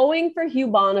we're going for Hugh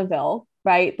Bonneville,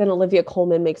 right, then Olivia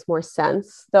Colman makes more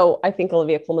sense. Though I think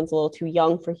Olivia Colman's a little too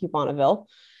young for Hugh Bonneville.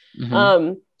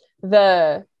 Mm-hmm.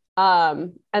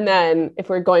 And then if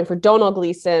we're going for Donald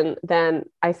Gleason, then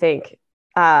I think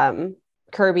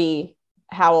Kirby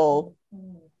Howell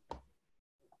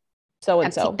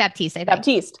so-and-so. Baptiste, I think.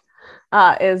 Baptiste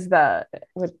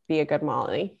would be a good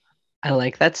Molly. I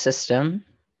like that system.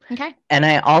 Okay. And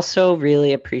I also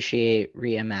really appreciate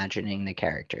reimagining the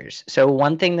characters. So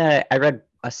one thing that I read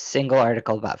a single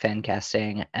article about fan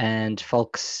casting, and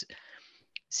folks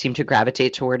seem to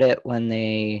gravitate toward it when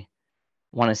they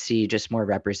want to see just more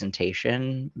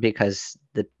representation, because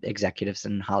the executives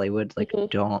in Hollywood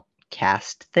don't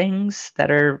cast things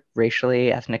that are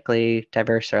racially, ethnically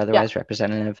diverse or otherwise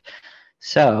representative.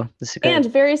 So this is good. And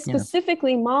very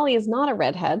specifically, Molly is not a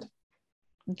redhead.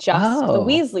 Just the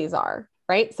Weasleys are,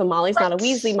 right? So Molly's not a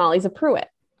Weasley, Molly's a Pruitt.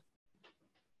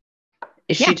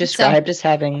 Is she described as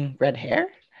having red hair?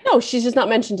 No, she's just not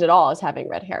mentioned at all as having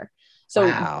red hair.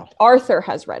 So Arthur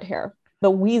has red hair.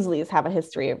 The Weasleys have a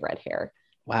history of red hair.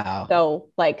 Wow. So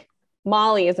like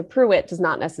Molly as a Pruitt does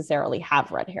not necessarily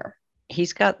have red hair.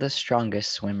 He's got the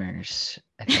strongest swimmers,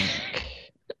 I think.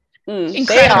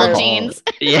 Incredible genes.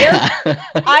 Yeah.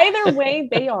 Either way,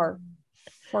 they are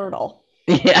fertile.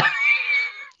 Yeah.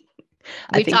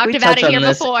 We've talked about it here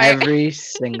before. Every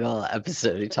single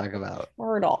episode we talk about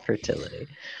fertility.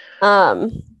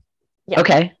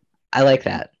 Okay. I like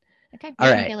that. Okay.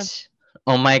 All right.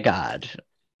 Oh my God.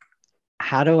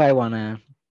 How do I want to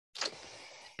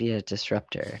be a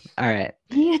disruptor? All right.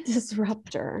 Be a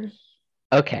disruptor.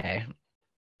 Okay.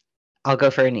 I'll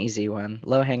go for an easy one.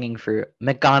 Low-hanging fruit.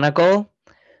 McGonagall,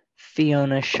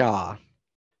 Fiona Shaw.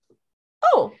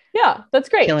 Oh, yeah. That's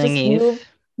great. Killing Eve.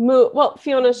 Well,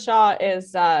 Fiona Shaw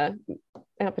is Aunt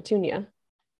Petunia.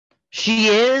 She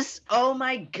is? Oh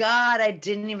my God. I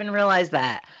didn't even realize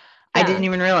that. Yeah. I didn't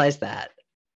even realize that.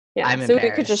 Yeah. So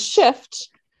we could just shift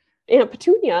Aunt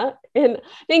Petunia, and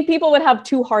I think people would have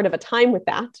too hard of a time with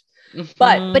that.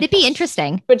 But it'd be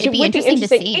interesting. But it'd be interesting to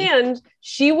see. And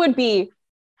she would be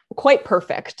quite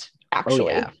perfect,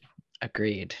 actually. Oh, yeah.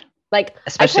 Agreed. Like,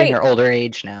 especially in her older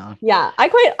age now. Yeah, I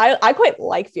quite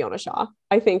like Fiona Shaw.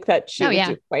 I think that she would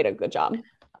do quite a good job.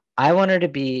 I want her to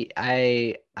be.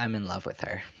 I'm in love with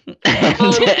her,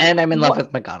 and I'm in love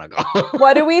with McGonagall.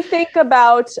 What do we think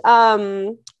about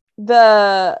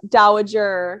the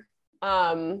Dowager?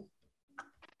 Maggie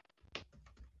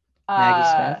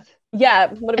Smith. Yeah.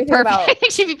 What do we think about? I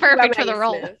think she'd be perfect for the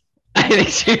role. Smith? I think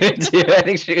she would do. I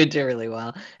think she would do really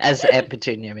well as Aunt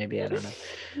Petunia. Maybe I don't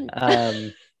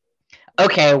know.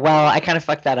 Okay, well, I kind of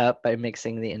fucked that up by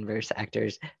mixing the inverse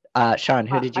actors. Sean,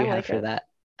 who did you have for that?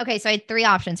 Okay, so I had 3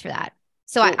 options for that.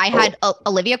 So I had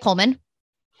Olivia Colman.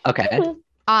 Okay.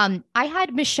 I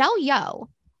had Michelle Yeoh.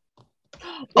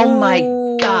 Oh my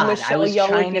God! Michelle I was Yeoh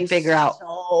trying to figure out.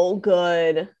 So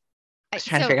good. I was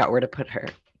trying to figure out where to put her.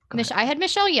 I had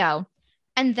Michelle Yeoh,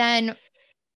 and then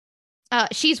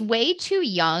she's way too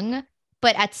young.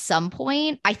 But at some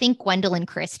point, I think Gwendolyn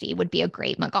Christie would be a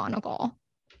great McGonagall.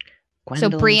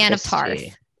 Gwendolyn so Brienne Christie. of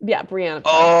Tarth. Yeah, Brienne of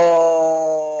Tarth.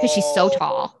 Oh, because she's so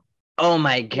tall. Oh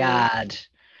my God.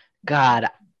 God,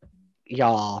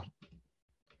 y'all.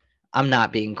 I'm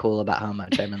not being cool about how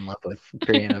much I'm in love with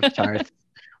Brienne of Tarth.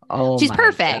 Oh, she's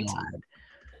perfect.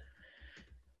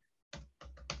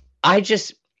 God.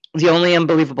 The only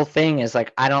unbelievable thing is,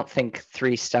 like, I don't think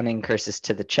 3 stunning curses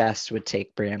to the chest would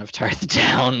take Brienne of Tarth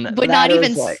down. Would not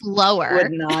even slower.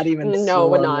 Would not even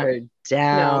slow her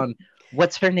down. No.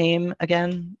 What's her name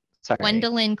again? Sorry.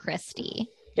 Gwendolyn Christie.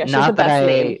 Yeah, she's not the best that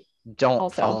name. I don't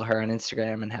also follow her on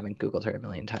Instagram and haven't Googled her a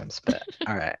million times, but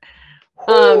all right.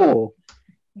 But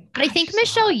I think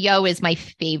Michelle Yeoh is my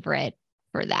favorite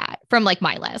for that from like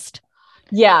my list.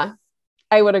 Yeah,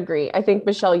 I would agree. I think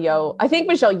Michelle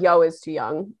Yeoh is too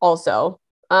young also.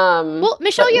 Well,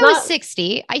 Michelle Yeoh is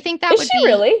 60. I think that is she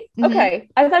really? Mm-hmm. Okay.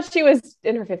 I thought she was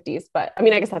in her 50s, but I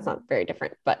mean, I guess that's not very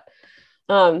different, but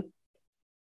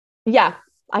yeah,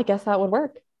 I guess that would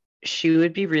work. She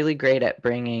would be really great at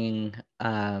bringing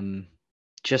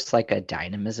just like a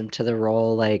dynamism to the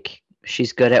role. Like,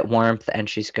 she's good at warmth and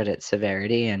she's good at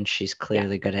severity and she's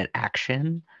clearly good at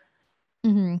action.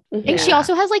 Mm-hmm. I think she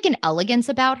also has like an elegance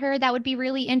about her that would be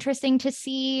really interesting to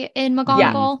see in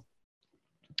McGonagall.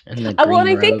 And well, and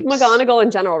I think McGonagall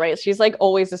in general, right? She's like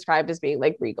always described as being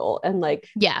like regal and like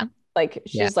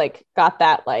she's like got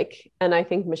that like, and I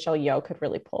think Michelle Yeoh could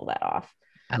really pull that off.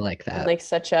 I like that. In, like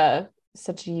such a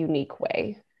unique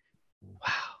way.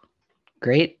 Wow.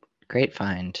 Great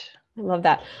find. I love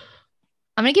that.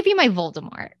 I'm gonna give you my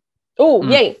Voldemort. Oh,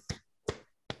 yay.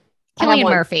 Cillian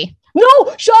Murphy.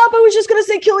 No, shop. I was just gonna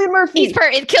say Cillian Murphy.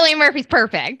 Cillian Murphy's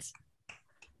perfect.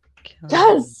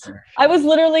 Yes. I was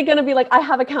literally gonna be like, I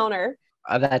have a counter.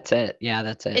 That's it. Yeah,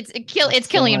 that's it. It's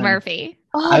Cillian Murphy.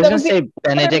 Oh, I was gonna say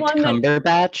Benedict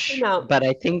Cumberbatch, but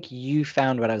I think you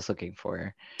found what I was looking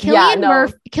for.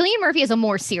 Cillian Murphy is a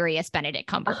more serious Benedict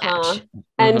Cumberbatch.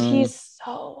 And he's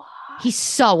so hot. He's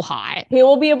so hot. He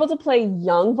will be able to play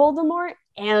young Voldemort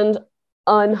and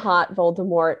unhot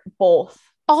Voldemort both.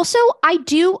 Also, I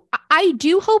do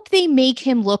hope they make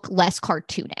him look less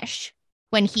cartoonish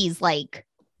when he's like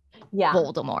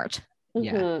Voldemort. Mm-hmm.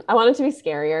 Yeah. I want it to be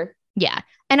scarier. Yeah.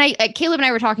 And Caleb and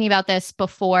I were talking about this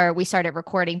before we started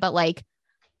recording, but like,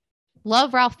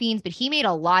 love Ralph Fiennes, but he made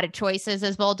a lot of choices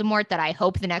as Voldemort that I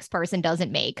hope the next person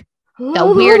doesn't make.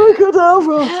 The really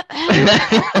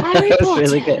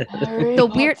good.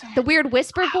 The weird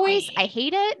whisper voice. I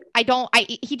hate it.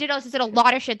 He did a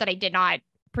lot of shit that I did not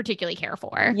particularly care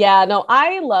for. Yeah, no,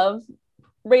 I love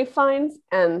Ralph Fiennes,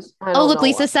 and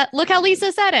look how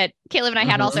Lisa said it. Caleb and I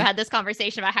had also had this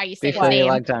conversation about how you say his name.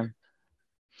 Long time.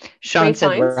 Sean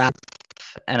said Ralph,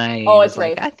 and I it's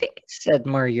like, Rafe. I think it said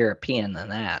more European than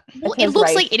that. Well, it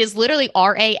looks like it is literally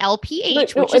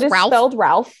RALPH, which is Ralph. Spelled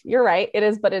Ralph. You're right. It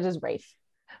is, but it is Rafe.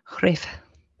 Rafe.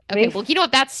 Okay, well, you know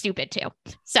what? That's stupid too.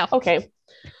 So okay.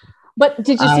 But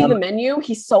did you see the menu?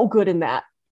 He's so good in that.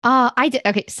 I did.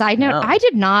 Okay. Side note, I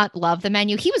did not love the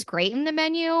menu. He was great in the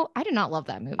menu. I did not love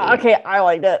that movie. Okay, I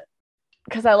liked it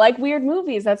because I like weird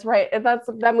movies. That's right.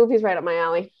 That movie's right up my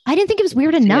alley. I didn't think it was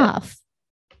weird enough.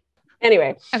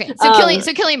 Anyway. Okay. So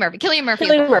Cillian Murphy. Cillian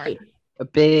Murphy. A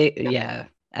big,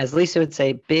 as Lisa would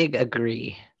say, big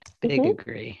agree. Big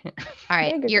agree. All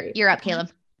right. You're up, Caleb.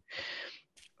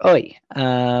 Oi.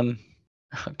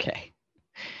 Okay.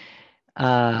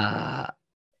 I'm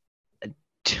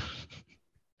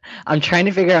trying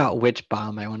to figure out which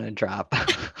bomb I want to drop.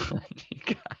 You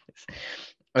guys.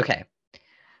 Okay.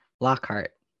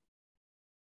 Lockhart.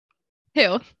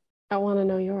 Who? I want to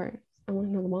know yours. I want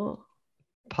to know them all.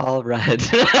 Paul Rudd.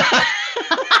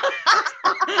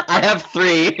 I have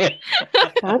 3.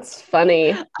 That's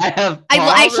funny.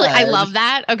 I love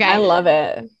that. Okay. I love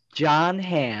it. John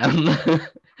Hamm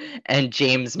and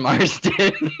James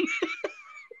Marsden.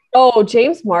 Oh,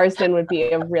 James Marsden would be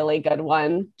a really good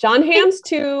one. John Hamm's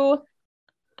too.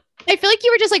 I feel like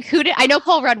you were just like, I know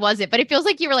Paul Rudd wasn't, but it feels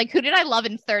like you were like, who did I love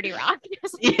in 30 Rock?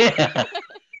 Yeah.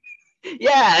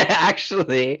 Yeah,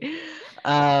 actually.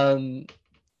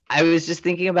 I was just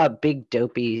thinking about big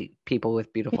dopey people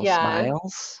with beautiful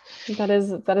smiles. That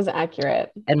is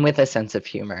accurate. And with a sense of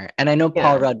humor. And I know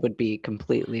Paul Rudd would be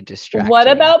completely distracting. What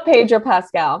about Pedro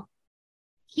Pascal?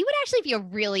 He would actually be a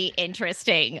really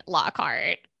interesting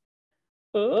Lockhart.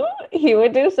 Ooh, he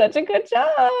would do such a good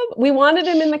job. We wanted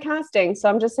him in the casting, so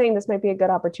I'm just saying this might be a good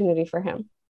opportunity for him.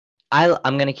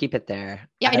 I'm gonna keep it there.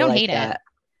 Yeah, I don't hate it.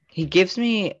 He gives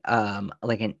me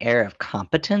like an air of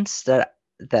competence that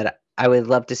I would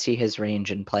love to see his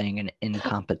range in playing an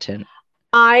incompetent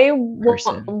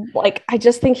person. I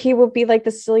just think he would be like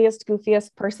the silliest,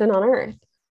 goofiest person on earth.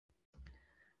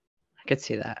 I could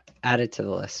see that. Add it to the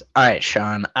list. All right,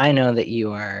 Sean, I know that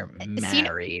you are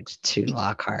married to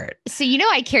Lockhart. So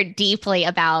I care deeply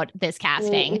about this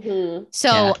casting. Mm-hmm.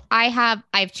 So I have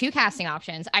 2 casting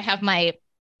options. I have my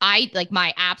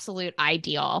absolute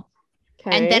ideal.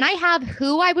 Okay. And then I have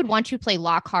who I would want to play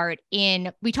Lockhart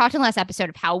in. We talked in the last episode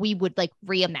of how we would like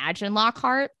reimagine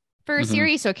Lockhart for a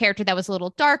series. So a character that was a little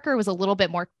darker, was a little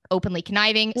bit more openly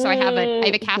conniving. So I have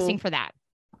a casting for that.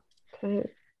 Okay.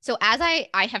 So as I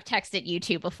have texted you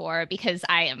two before, because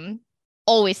I am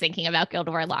always thinking about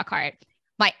Gilderoy Lockhart,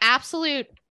 my absolute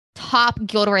top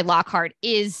Gilderoy Lockhart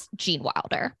is Gene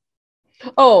Wilder.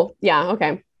 Oh, yeah.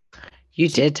 Okay. You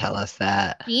did tell us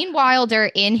that. Gene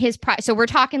Wilder in his so we're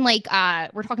talking like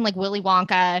Willy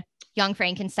Wonka, Young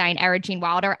Frankenstein era Gene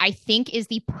Wilder, I think is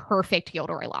the perfect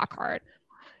Gilderoy Lockhart.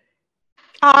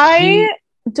 I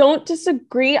don't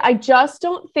disagree. I just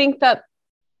don't think that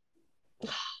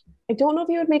I don't know if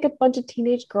he would make a bunch of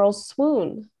teenage girls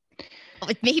swoon.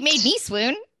 He made me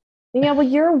swoon. Yeah, well,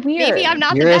 you're weird. Maybe I'm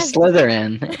not the best. You're a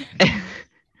Slytherin.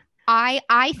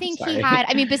 I think he had,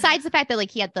 I mean, besides the fact that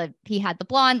like he had the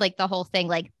blonde, like the whole thing,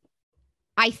 like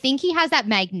I think he has that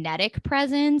magnetic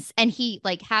presence and he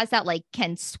like has that like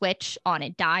can switch on a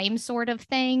dime sort of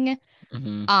thing.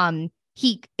 Mm-hmm.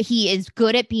 He is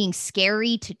good at being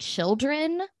scary to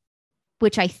children,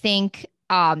 which I think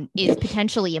is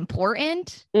potentially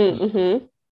important. Mm-hmm.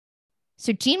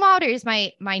 So Gene Wilder is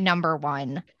my number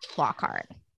one Lockhart.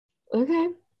 Okay.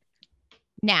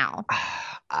 Now.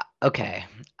 Okay.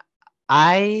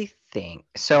 I think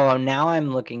so. Now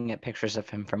I'm looking at pictures of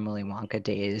him from Willy Wonka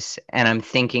days, and I'm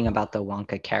thinking about the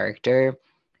Wonka character,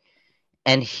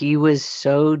 and he was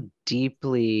so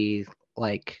deeply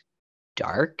like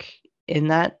dark in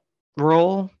that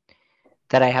role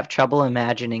that I have trouble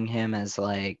imagining him as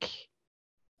like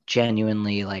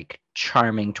genuinely like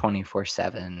charming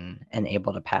 24/7 and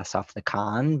able to pass off the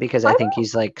con, because I think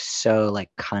he's like so like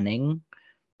cunning.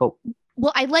 But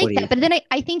well, I like that, but then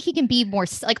I think he can be more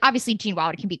like obviously Gene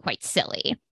Wilder can be quite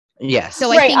silly. Yes. So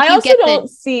right. I also don't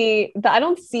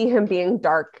see him being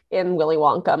dark in Willy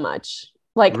Wonka much.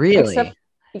 Like really, maybe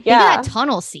that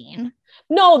tunnel scene.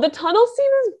 No, the tunnel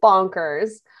scene is bonkers,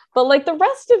 but like the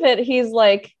rest of it, he's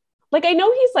like I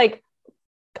know he's like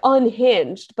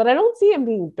unhinged, but I don't see him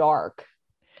being dark.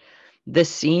 The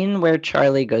scene where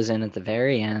Charlie goes in at the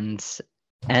very end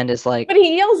and is like, but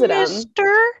he yells at Mister?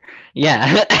 him.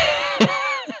 Yeah.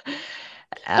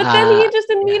 But then he just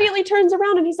immediately turns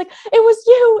around and he's like, it was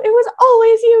you. It was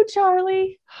always you,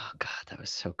 Charlie. Oh, God, that was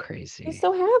so crazy. He's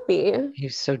so happy.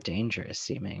 He's so dangerous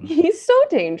seeming. He's so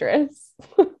dangerous.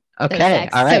 Okay.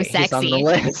 All right. So he's on the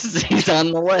list. He's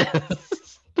on the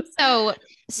list.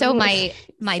 So my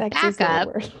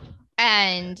backup,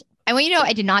 and I want you to know,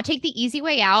 I did not take the easy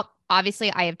way out. Obviously,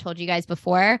 I have told you guys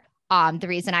before. The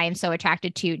reason I am so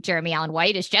attracted to Jeremy Allen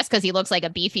White is just because he looks like a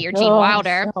beefier Gene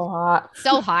Wilder.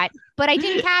 So hot. But I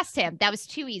didn't cast him. That was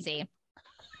too easy.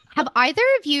 Have either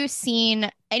of you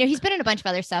seen, I know he's been in a bunch of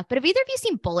other stuff, but have either of you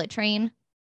seen Bullet Train?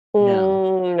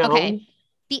 No. Okay.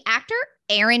 The actor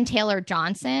Aaron Taylor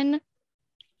Johnson.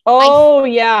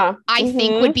 Yeah. I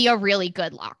think would be a really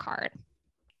good Lockhart.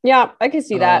 Yeah, I can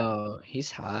see that. Oh,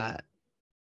 he's hot.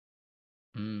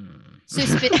 So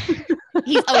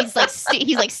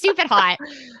he's like stupid hot.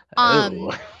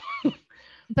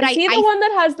 But is he the one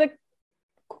that has the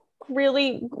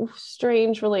really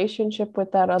strange relationship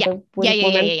with that other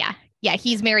woman? Yeah,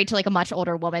 he's married to like a much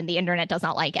older woman. The internet does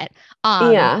not like it.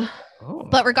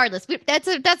 But regardless,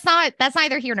 that's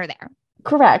neither here nor there.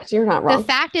 Correct. You're not wrong. The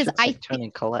fact is, Tony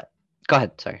Collette. Go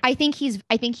ahead. Sorry. I think he's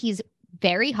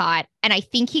very hot, and I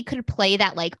think he could play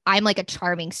that like I'm like a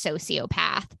charming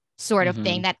sociopath sort of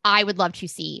thing that I would love to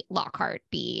see Lockhart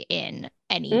be in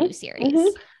any new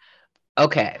series.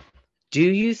 Okay. Do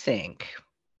you think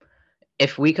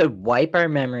if we could wipe our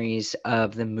memories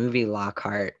of the movie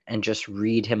Lockhart and just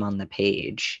read him on the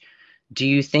page, do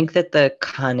you think that the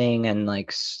cunning and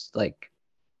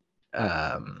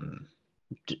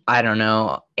I don't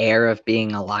know, air of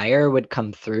being a liar would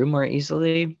come through more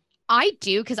easily? I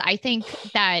do, because I think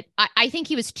that I think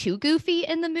he was too goofy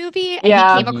in the movie, and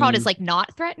Yeah. he came across as like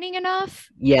not threatening enough.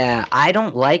 Yeah, I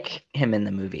don't like him in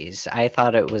the movies. I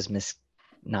thought it was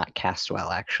not cast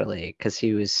well, actually, because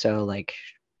he was so like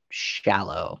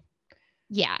shallow.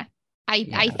 Yeah.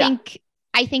 Yeah. I think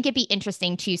it'd be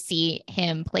interesting to see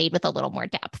him played with a little more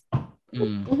depth.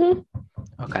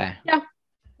 Okay. Yeah,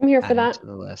 I'm here for Add him that. to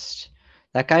the list.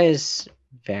 That guy is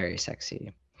very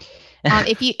sexy.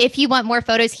 If you want more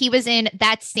photos, he was in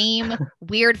that same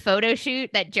weird photo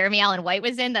shoot that Jeremy Allen White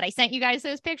was in that I sent you guys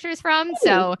those pictures from.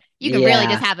 So you can really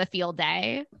just have a field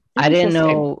day. I didn't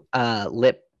know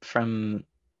Lip from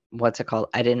what's it called?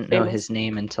 I didn't know his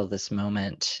name until this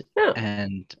moment. Oh.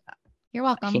 And you're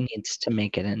welcome. He needs to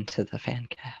make it into the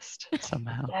Fancast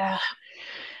somehow. Yeah.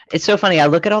 It's so funny. I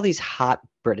look at all these hot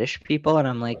British people and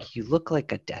I'm like, you look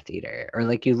like a Death Eater, or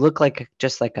like you look like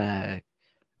just like a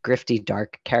grifty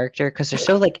dark character because they're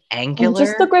so like angular.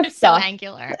 Just the grift so stuff.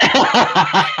 Angular.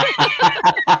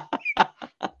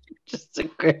 Just a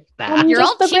grift stuff. You're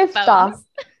all the grift stuff.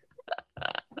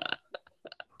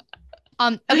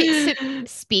 Okay, so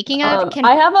speaking of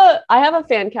I have a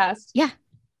fan cast. Yeah.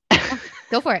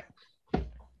 Go for it.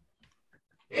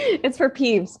 It's for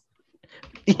Peeves.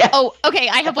 Yeah. Oh, okay.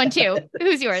 I have one too.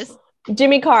 Who's yours?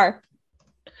 Jimmy Carr.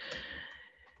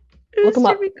 Look him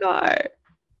up. Jimmy Carr.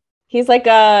 He's like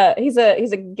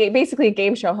basically a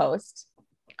game show host.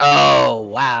 Oh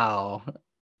wow.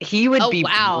 He would be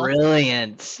wow.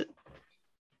 brilliant.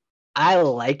 I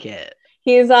like it.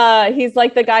 He's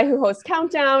like the guy who hosts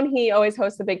Countdown. He always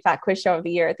hosts the big fat quiz show of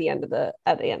the year at the end of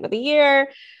the year.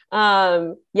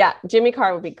 Yeah, Jimmy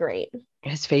Carr would be great.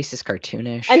 His face is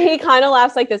cartoonish. And he kind of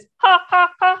laughs like this. Ha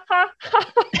ha ha ha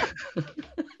ha.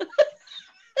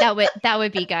 That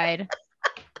would be good.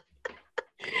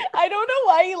 I don't know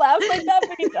why he laughs like that,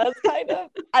 but he does kind of.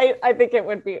 I think it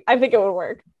would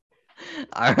work.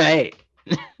 All right.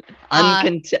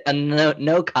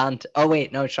 No content. Oh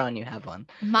wait, no, Sean, you have one.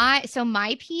 My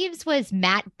peeves was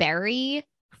Matt Berry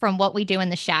from What We Do in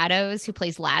the Shadows, who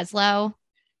plays Laszlo.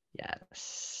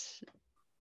 Yes.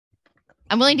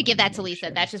 I'm willing to give that to Lisa.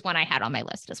 Sure. That's just one I had on my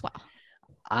list as well.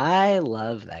 I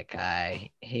love that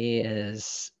guy. He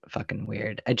is fucking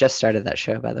weird. I just started that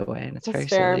show, by the way, and it's very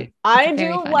silly. I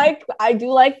do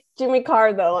like Jimmy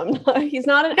Carr though. He's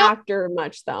not an actor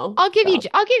much though. I'll give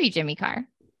you Jimmy Carr.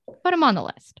 Put him on the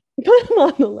list. Put him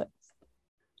on the list.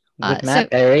 Would Matt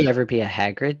Berry ever be a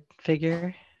Hagrid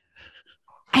figure?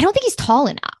 I don't think he's tall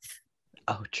enough.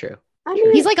 Oh, true. I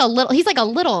mean, he's little,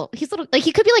 like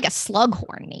he could be like a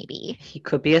Slughorn, maybe. He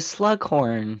could be a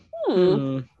Slughorn.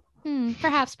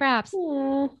 Perhaps.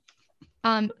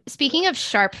 Speaking of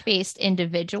sharp-faced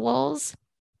individuals,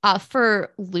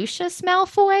 for Lucius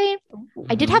Malfoy,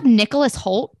 I did have Nicholas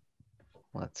Hoult.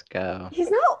 Let's go.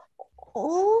 He's not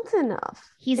old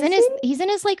enough. He's in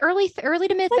his like early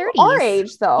to mid 30s. Our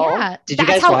age though. Yeah. Did you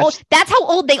guys watch? That's how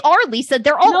old they are, Lisa.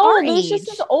 They're all our Lucius age.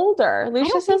 is older.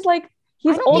 Lucius is like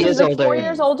he's older. He's like 4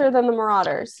 years older than the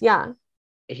Marauders. Yeah.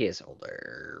 He is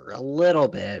older a little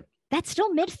bit. That's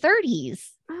still mid 30s.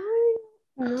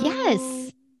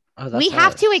 Yes. Oh, we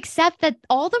have to accept that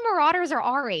all the Marauders are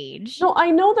our age. No,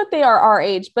 I know that they are our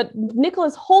age, but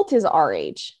Nicholas Hoult is our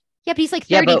age. Yeah, but he's like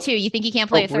 32. You think he can't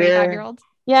play a 35-year-old?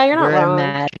 Yeah, you're not wrong. We're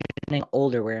imagining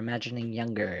older. We're imagining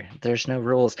younger. There's no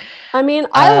rules. I mean,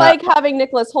 I like having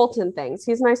Nicholas Hoult in things.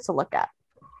 He's nice to look at.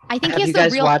 I think he has the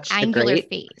real angular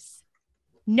face.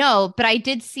 No, but I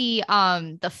did see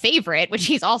The Favorite, which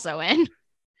he's also in.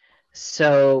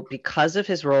 So because of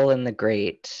his role in The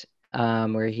Great,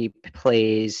 where he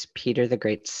plays Peter the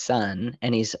Great's son,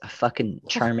 and he's a fucking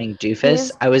charming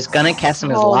doofus, I was going to cast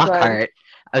him as Lockhart.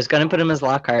 I was going to put him as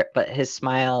Lockhart, but his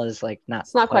smile is like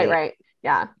It's not quite right.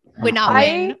 Yeah. Would not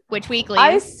win. Which weekly?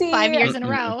 I see 5 years in a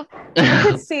row.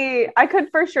 I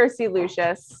could for sure see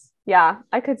Lucius. Yeah,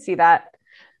 I could see that.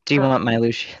 Do you want my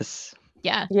Lucius?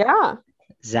 Yeah. Yeah.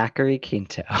 Zachary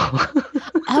Quinto.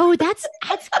 Oh, that's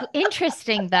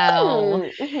interesting though.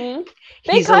 Mm-hmm.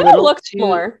 They kind of look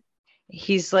similar.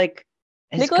 He's like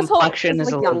his Nicholas complexion Hoult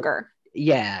is like younger.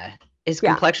 Yeah. His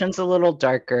complexion's a little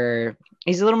darker.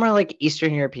 He's a little more like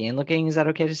Eastern European looking. Is that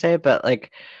okay to say? But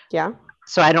like, yeah.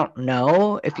 So I don't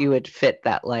know if you would fit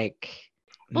that like.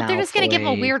 Well, they're just gonna give him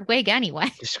a weird wig anyway.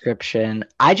 Description.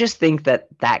 I just think that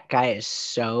guy is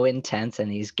so intense and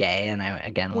he's gay, and I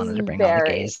again wanted to bring all the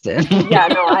gays in. Yeah,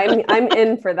 no, I'm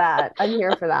in for that. I'm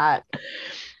here for that.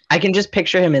 I can just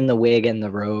picture him in the wig and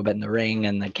the robe and the ring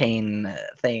and the cane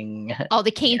thing. Oh, the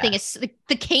cane thing is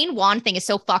the cane wand thing is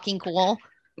so fucking cool.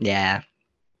 Yeah.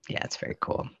 Yeah, it's very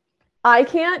cool. I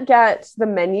can't get the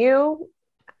menu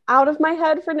out of my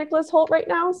head for Nicholas Holt right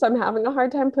now, so I'm having a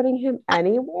hard time putting him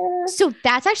anywhere. So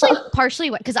that's actually partially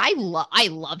what, because I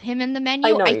love him in the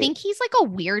menu. I think he's like a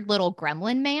weird little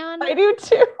gremlin man. I do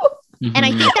too. And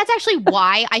I think that's actually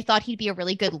why I thought he'd be a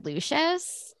really good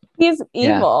Lucius. He's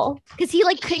evil. Because he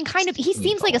like can kind of, he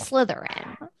seems like a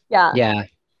Slytherin. Yeah. Yeah.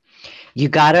 You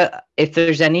gotta, if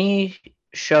there's any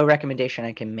show recommendation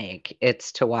I can make,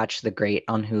 it's to watch The Great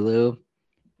on Hulu.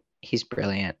 He's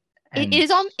brilliant. And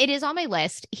it is on my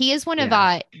list. He is one of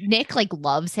Nick like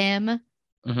loves him.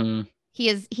 Mm-hmm.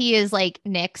 He is like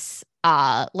Nick's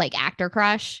like actor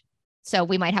crush. So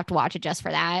we might have to watch it just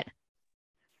for that.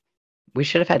 We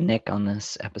should have had Nick on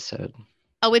this episode.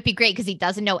 Oh, it'd be great because he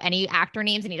doesn't know any actor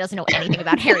names and he doesn't know anything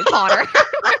about Harry Potter.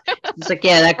 It's like,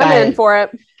 yeah, that guy. I'm in for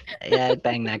it. Yeah, I'd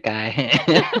bang that guy.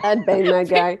 I'd bang that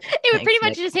guy. It would pretty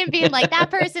much just him being like, that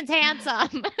person's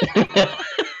handsome.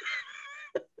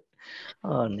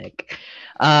 Oh, Nick.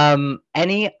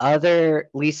 Any other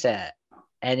Lucius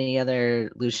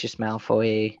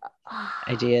Malfoy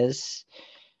ideas?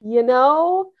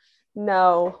 No.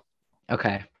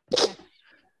 Okay.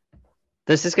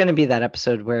 This is going to be that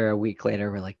episode where a week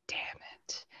later we're like, damn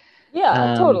it.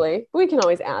 Yeah, totally. We can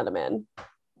always add them in.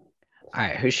 All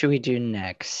right, who should we do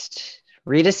next?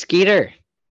 Rita Skeeter. What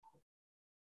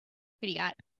do you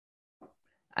got?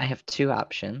 I have two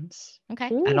options. Okay.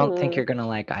 I don't think you're going to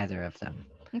like either of them.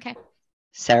 Okay.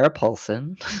 Sarah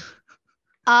Paulson.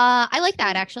 I like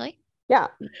that actually. Yeah.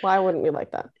 Why wouldn't we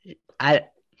like that?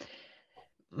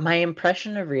 My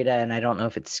impression of Rita, and I don't know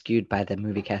if it's skewed by the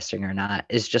movie casting or not,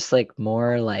 is just like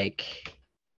more like,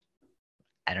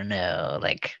 I don't know,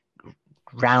 like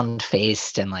round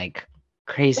faced and like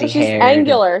crazy she's hair.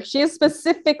 Angular. She is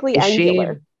specifically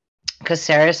angular. Because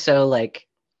Sarah's so like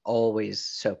always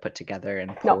so put together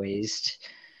and poised.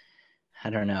 No.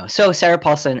 I don't know. So Sarah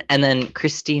Paulson and then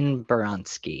Christine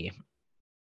Baranski.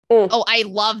 Oh, I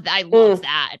love that. I love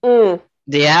that.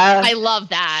 Yeah. I love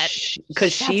that.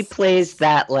 Because she plays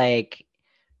that like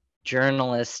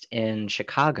journalist in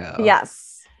Chicago.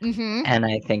 Yes. Mm-hmm. And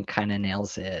I think kind of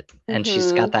nails it. And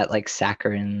she's got that like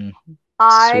saccharine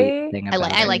sweet thing I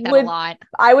like that a lot.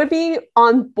 I would be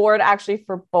on board actually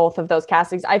for both of those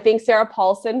castings. I think Sarah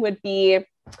Paulson would be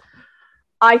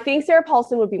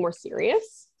more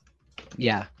serious.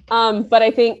 Yeah. But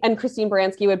I think, and Christine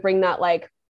Baranski would bring that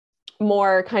like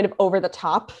more kind of over the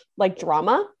top like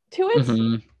drama to it.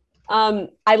 Mm-hmm.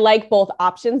 I like both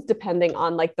options depending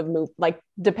on like the move, like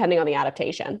depending on the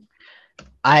adaptation.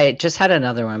 I just had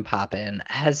another one pop in.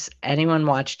 Has anyone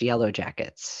watched Yellow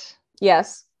Jackets?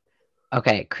 Yes.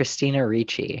 Okay, Christina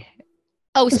Ricci.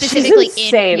 Oh, specifically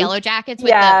in Yellow Jackets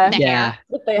with the hair.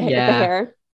 With the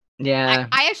hair. Yeah.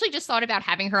 I actually just thought about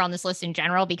having her on this list in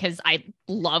general because I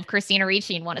love Christina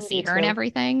Ricci and want to see her and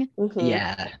everything. Mm-hmm.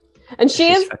 Yeah. And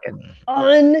she is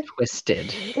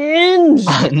twisted. Unhinged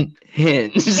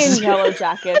in Yellow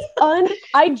Jackets.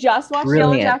 I just watched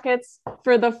Yellow Jackets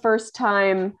for the first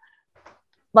time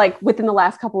like within the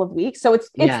last couple of weeks. So it's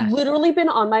literally been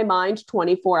on my mind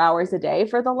 24 hours a day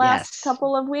for the last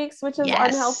couple of weeks, which is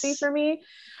unhealthy for me.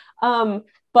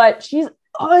 But she's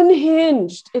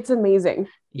unhinged. It's amazing.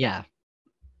 Yeah.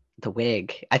 The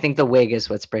wig. I think the wig is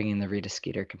what's bringing the Rita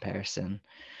Skeeter comparison.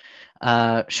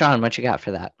 Sean, what you got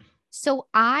for that? So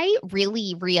I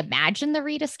really reimagined the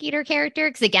Rita Skeeter character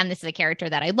because again, this is a character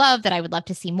that I love that I would love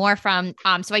to see more from.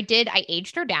 So I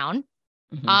aged her down.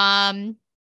 Mm-hmm.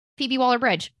 Phoebe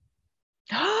Waller-Bridge.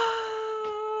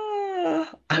 I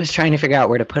was trying to figure out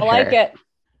where to put her. I like it.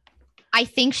 I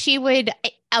think she would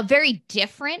a very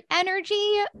different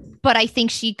energy, but I think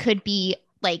she could be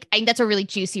like, I think that's a really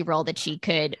juicy role that she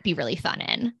could be really fun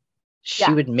in.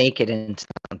 She would make it into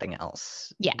something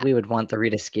else. Yeah. We would want the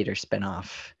Rita Skeeter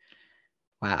spinoff.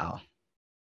 Wow.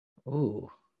 Ooh.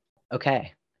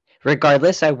 Okay.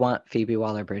 Regardless, I want Phoebe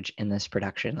Waller-Bridge in this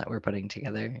production that we're putting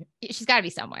together. She's got to be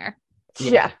somewhere.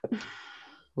 Yeah.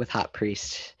 With Hot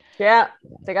Priest. Yeah.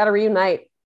 They got to reunite.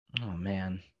 Oh,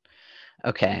 man.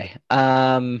 Okay.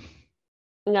 Yeah,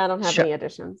 I don't have any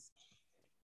additions.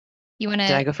 You want to?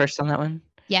 Did I go first on that one?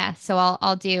 Yeah. So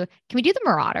I'll do. Can we do the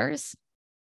Marauders?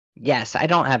 Yes, I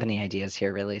don't have any ideas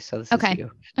here really. So this is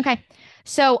you. Okay.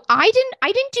 So I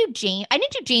didn't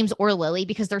do James or Lily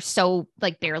because they're so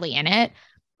like barely in it.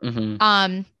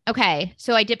 Mm-hmm. Okay.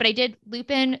 So I did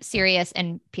Lupin, Sirius,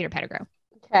 and Peter Pettigrew.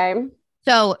 Okay.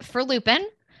 So for Lupin,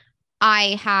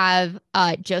 I have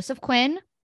Joseph Quinn,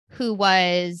 who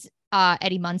was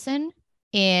Eddie Munson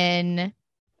in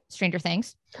Stranger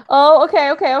Things. Oh,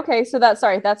 okay. So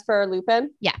that's for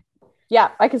Lupin. Yeah.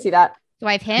 Yeah, I can see that. So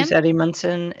I have him. Who's Eddie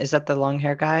Munson? Is that the long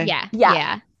hair guy?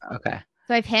 Yeah. Okay.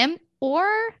 So I have him or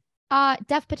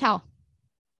Dev Patel.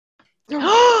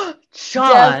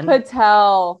 Sean.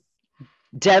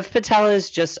 Dev Patel is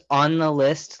just on the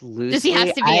list loosely. Does he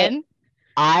have to be in?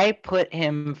 I put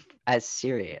him as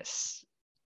Sirius.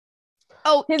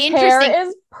 Oh, his hair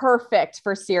is perfect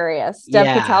for Sirius.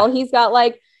 Dev Patel, he's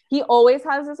got he always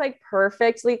has this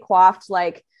perfectly coiffed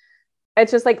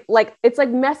it's just it's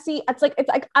messy. It's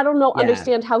I don't know,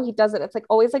 understand how he does it. It's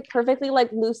always perfectly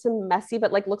loose and messy,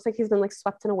 but looks like he's been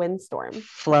swept in a windstorm.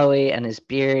 Flowy, and his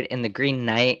beard in the Green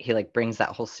Knight, he brings that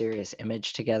whole Sirius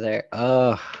image together.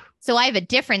 Oh. So I have a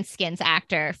different skins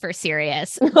actor for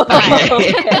Sirius. But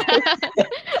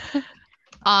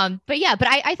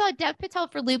I thought Dev Patel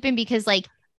for Lupin because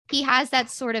he has that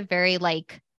sort of very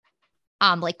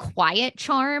quiet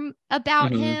charm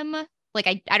about him.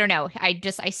 I don't know.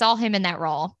 I saw him in that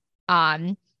role.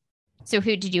 So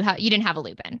who did you have? You didn't have a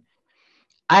Lupin.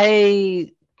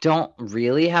 I don't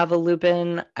really have a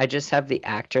Lupin. I just have the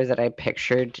actor that I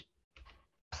pictured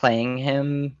playing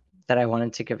him that I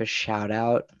wanted to give a shout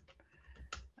out.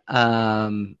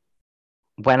 When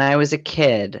I was a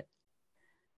kid,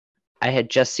 I had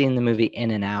just seen the movie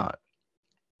In and Out.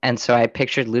 And so I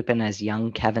pictured Lupin as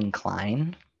young Kevin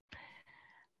Kline.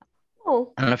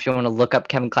 Oh. I don't know if you want to look up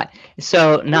Kevin Kline.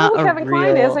 So not a Kevin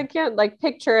Kline is. I can't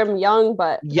picture him young,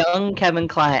 but young Kevin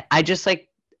Kline. I just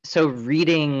so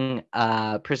reading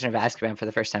Prisoner of Azkaban for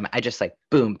the first time, I just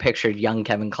boom, pictured young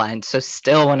Kevin Kline. So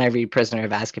still when I read Prisoner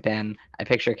of Azkaban, I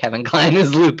picture Kevin Kline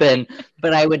as Lupin,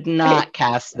 but I would not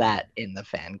cast that in the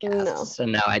fan cast. No. So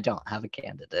no, I don't have a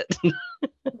candidate.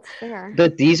 That's fair.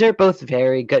 But these are both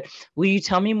very good. Will you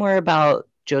tell me more about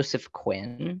Joseph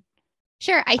Quinn?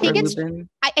 Sure. I think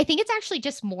it's actually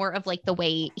just more of the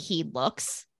way he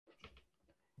looks.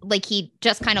 He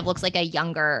just kind of looks like a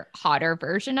younger, hotter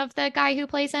version of the guy who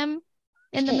plays him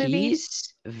in the movie.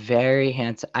 He's very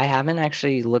handsome. I haven't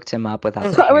actually looked him up without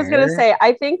the hair. I was going to say,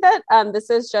 I think that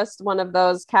this is just one of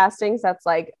those castings that's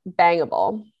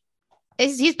bangable.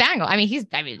 He's bangable. I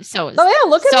mean, so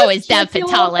is Dev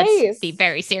Patel. Let's be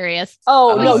very serious.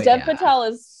 Dev Patel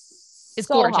is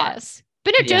so gorgeous. Hot.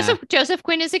 But no, Joseph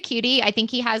Quinn is a cutie. I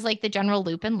think he has the general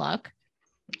Lupin look.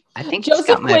 I think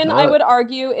Joseph Quinn, I would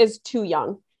argue, is too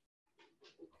young.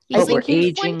 He's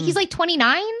he's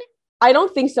 29. I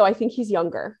don't think so. I think he's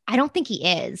younger. I don't think he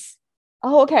is.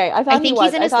 Oh, okay. I think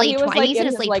he's in his late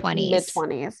 20s.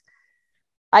 Mid-20s.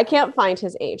 I can't find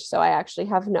his age, so I actually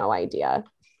have no idea.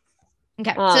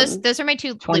 Okay, so those are my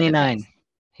two. 29.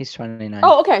 He's 29.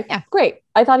 Oh, okay. Yeah, great.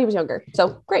 I thought he was younger,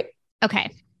 so great. Okay,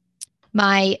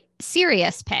 my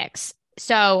Sirius picks.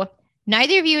 So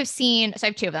neither of you have seen. So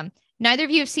I have two of them. Neither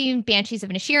of you have seen Banshees of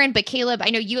Inisherin, but Caleb,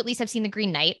 I know you at least have seen The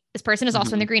Green Knight. This person is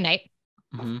also in The Green Knight.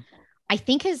 I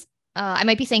think I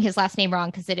might be saying his last name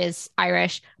wrong because it is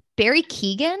Irish. Barry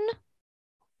Keoghan.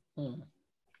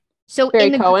 So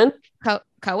Barry Cohen.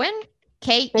 Cohen?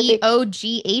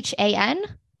 Keoghan?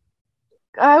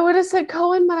 I would have said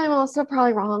Cohen, but I'm also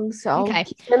probably wrong. So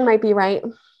Keoghan might be right.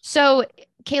 So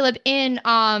Caleb, in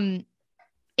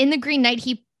The Green Knight,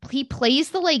 he plays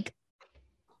the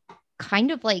kind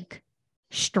of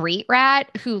street rat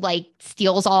who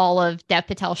steals all of Dev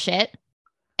Patel's shit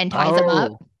and ties him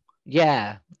up.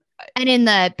 Yeah. And in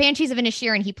the Banshees of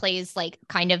Inisherin, he plays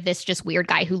kind of this just weird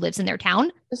guy who lives in their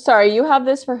town. Sorry, you have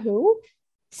this for who?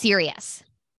 Sirius.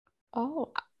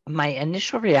 Oh. My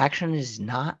initial reaction is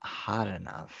not hot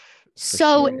enough.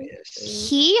 So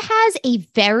he has a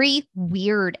very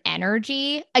weird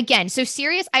energy. Again, so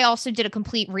Sirius, I also did a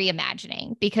complete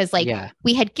reimagining because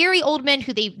we had Gary Oldman,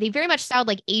 who they very much sound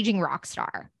like aging rock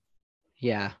star.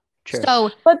 Yeah, true.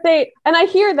 So, and I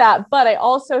hear that, but I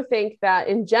also think that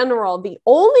in general, the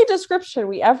only description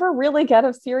we ever really get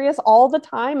of Sirius all the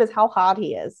time is how hot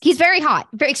he is. He's very hot,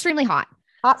 extremely hot.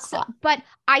 Hot. But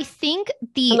I think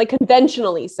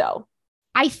conventionally so.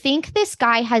 I think this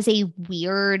guy has a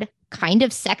weird kind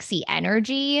of sexy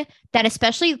energy that,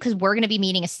 especially because we're going to be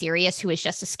meeting a Sirius who has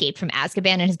just escaped from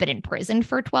Azkaban and has been in prison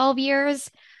for 12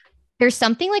 years. There's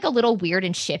something a little weird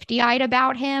and shifty-eyed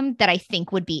about him that I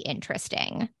think would be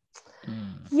interesting.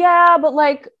 Yeah, but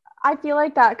I feel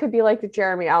like that could be the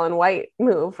Jeremy Allen White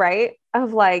move, right?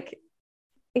 Of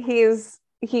he just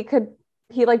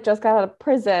got out of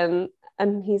prison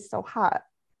and he's so hot.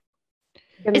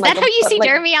 And is that how you see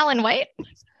Jeremy Allen White?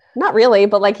 Not really,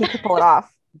 but he could pull it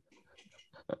off.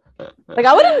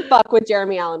 I wouldn't fuck with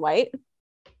Jeremy Allen White.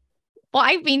 Well,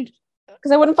 I mean,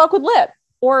 because I wouldn't fuck with Lip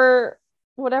or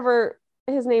whatever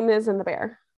his name is in The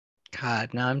Bear.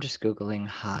 God, now I'm just Googling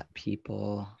hot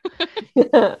people.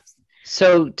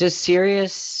 So does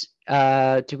Sirius,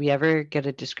 do we ever get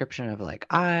a description of like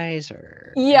eyes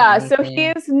or Yeah, so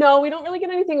anything? we don't really get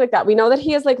anything like that. We know that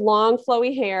he has like long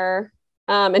flowy hair.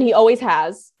 And he always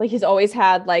has, like he's always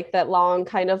had like that long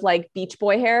kind of like beach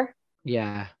boy hair,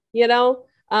 Yeah. you know?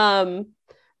 And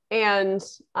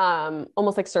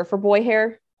almost like surfer boy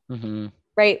hair, Mm-hmm.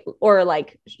 right? Or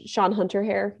like Sean Hunter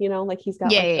hair, like he's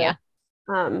got Yeah.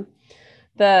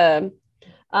 the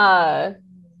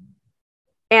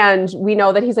and we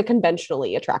know that he's like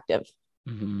conventionally attractive.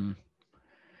 Mm-hmm.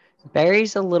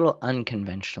 Barry's a little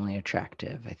unconventionally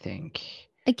attractive, I think.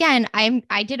 Again,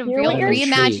 I did a Hear real what you're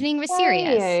reimagining with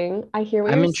Sirius. saying. I hear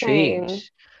what I'm you're intrigued. saying.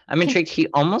 I'm intrigued. He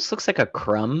almost looks like a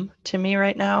crumb to me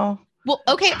right now. Well,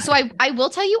 okay, so I will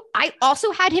tell you, I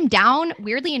also had him down,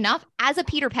 weirdly enough, as a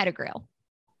Peter Pettigrew.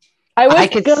 I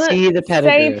could gonna see the say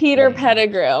Pettigrew Peter thing.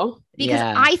 Pettigrew. Because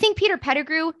Yeah. I think Peter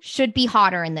Pettigrew should be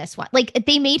hotter in this one. Like,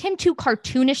 they made him too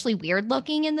cartoonishly weird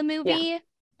looking in the movie. Yeah.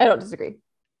 I don't disagree.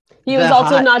 He The was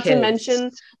also, hot not kids. to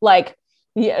mention, like,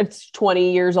 yeah, it's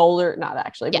 20 years older, not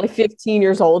actually, Yeah. but like 15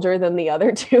 years older than the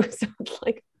other two. So it's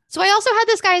like, So I also had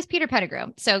this guy as Peter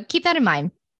Pettigrew. So keep that in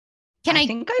mind. I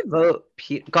think I vote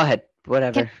Go ahead.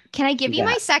 Whatever. Can I give you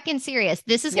my second Sirius?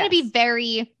 This is going to be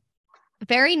very,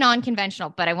 very non-conventional,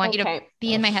 but I want you to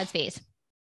be in my headspace.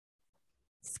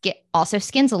 Also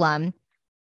Skins alum,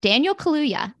 Daniel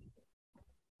Kaluuya.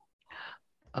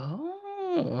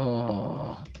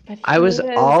 Oh. I was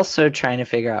also trying to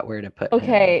figure out where to put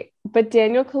him. But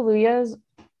Daniel Kaluuya is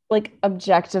like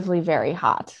objectively very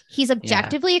hot. He's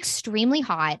objectively extremely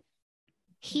hot.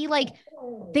 He like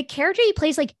the character he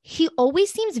plays, like he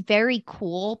always seems very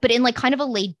cool, but in like kind of a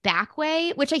laid back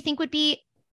way, which I think would be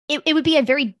it would be a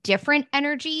very different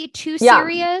energy to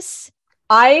Sirius.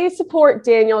 I support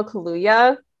Daniel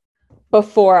Kaluuya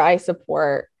before I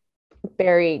support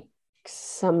Barry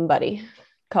somebody.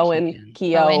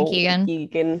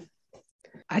 Keegan.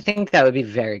 I think that would be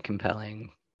very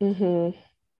compelling. And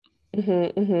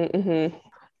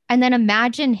then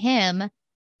imagine him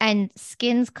and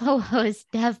Skins co-host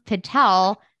Dev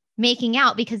Patel making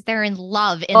out because they're in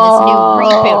love in this new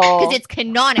reboot, because it's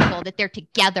canonical that they're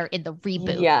together in the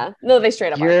reboot. Yeah. No, they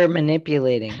straight up You're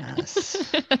manipulating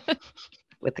us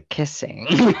with the kissing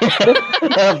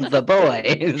of the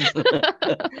boys.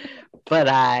 But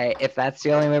if that's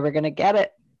the only way we're gonna get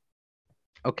it,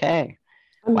 okay.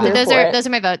 Wow. So those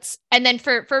are my votes. And then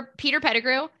for Peter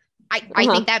Pettigrew, I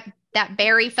think that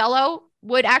Barry fellow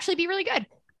would actually be really good.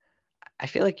 I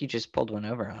feel like you just pulled one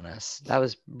over on us. That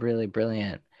was really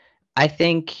brilliant. I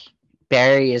think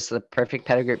Barry is the perfect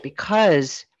Pettigrew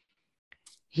because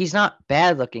he's not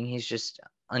bad looking. He's just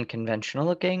unconventional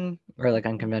looking, or like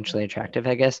unconventionally attractive,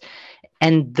 I guess.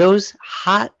 And those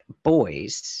hot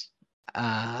boys,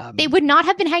 they would not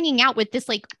have been hanging out with this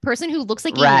like person who looks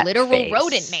like a literal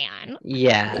rodent man.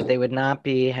 Yeah, they would not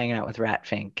be hanging out with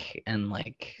Ratfink and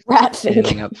like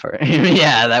Ratfink up for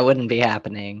yeah, that wouldn't be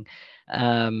happening.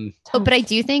 But I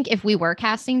do think if we were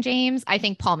casting James, I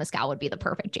think Paul Mescal would be the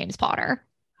perfect James Potter.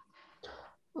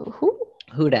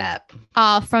 Who dat?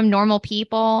 From Normal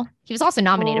People. He was also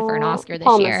nominated for an Oscar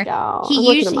this year. Mescal.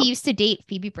 He used to date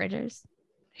Phoebe Bridgers.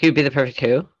 He would be the perfect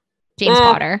who? James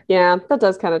Potter. Yeah, that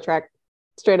does kind of track.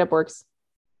 Straight up works.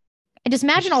 I just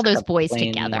imagine all those boys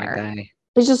together.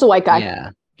 He's just a white guy. Yeah.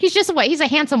 He's just he's a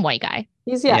handsome white guy.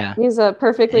 He's a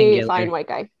perfectly fine white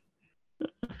guy.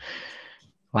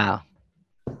 Wow.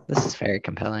 This is very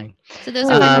compelling. So those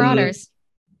are the Marauders.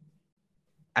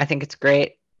 I think it's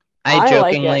great. I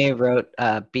jokingly wrote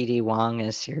BD Wong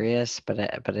as Sirius, but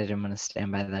I didn't want to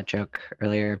stand by that joke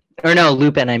earlier. Or no,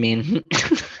 Lupin, I mean.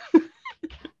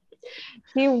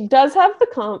 He does have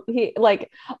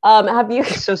have you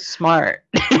He's so smart.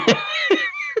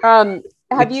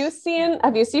 have you seen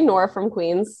Nora from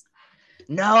Queens?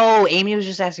 No, Amy was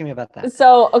just asking me about that.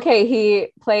 So he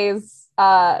plays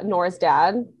Nora's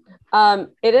dad.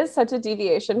 It is such a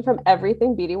deviation from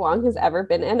everything BD Wong has ever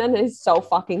been in, and he's so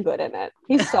fucking good in it.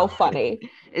 He's so funny.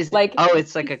 It's like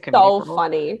a so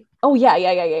funny. Oh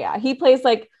yeah. He plays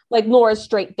like Nora's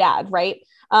straight dad, right?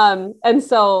 And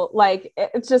so like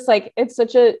it's just like it's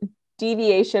such a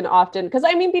deviation often, because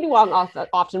I mean BD Wong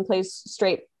often plays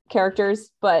straight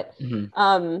characters, but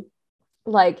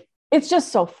like it's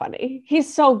just so funny.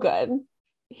 He's so good.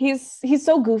 He's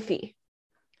so goofy,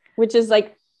 which is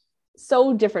like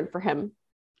so different for him.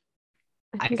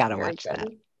 I gotta watch that.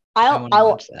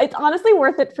 I'll it's honestly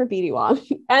worth it for BD Wong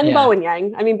and Bowen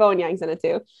Yang. I mean Bowen Yang's in it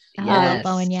too. I love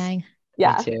Bowen Yang.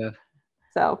 Yeah. Me too.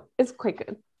 So it's quite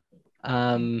good.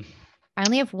 I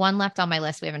only have one left on my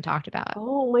list we haven't talked about.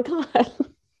 Oh my god.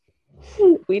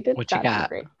 We did What you not do got?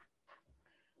 great.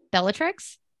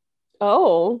 Bellatrix,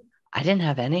 Oh. I didn't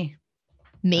have any.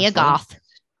 Mia That's low. Goth.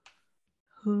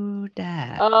 Who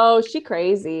dat? Oh, she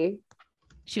crazy.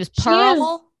 She was She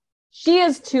Pearl. She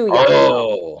is too young,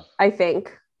 though, I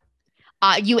think.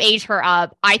 You age her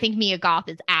up. I think Mia Goth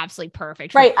is absolutely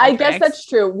perfect. Right. I guess that's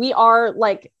true. We are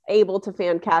like able to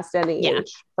fan cast any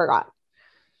age. Forgot.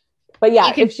 But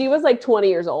yeah, if she was like 20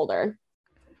 years older.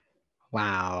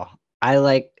 Wow. I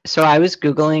was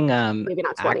Googling maybe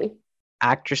not 20.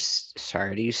 Actress.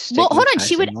 Sorry, do you well, hold on.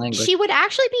 She would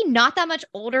actually be not that much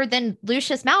older than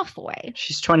Lucius Malfoy.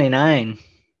 She's 29.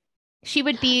 She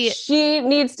would be. She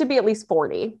needs to be at least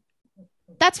 40.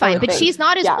 That's fine, but she's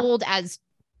not as old as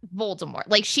Voldemort.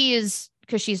 Like she is,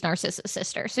 because she's Narcissus'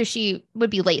 sister, so she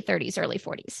would be late 30s, early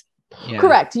 40s. Yeah.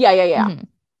 Correct. Yeah. Mm-hmm.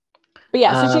 But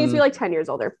yeah, so she needs to be like 10 years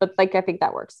older. But like I think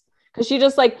that works because she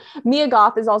just like Mia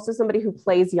Goth is also somebody who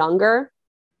plays younger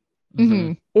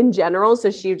in general,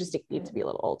 so she just needs to be a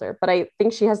little older. But I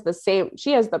think she has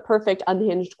the perfect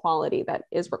unhinged quality that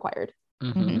is required.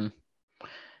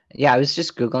 Yeah, I was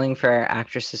just Googling for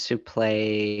actresses who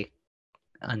play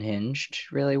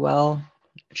unhinged really well.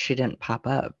 She didn't pop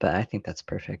up, but I think that's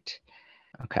perfect.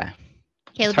 Okay.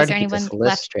 Caleb, is there anyone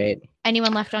left? Straight.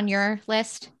 Anyone left on your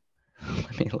list?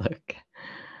 Let me look.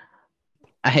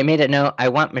 I made a note. I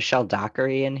want Michelle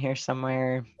Dockery in here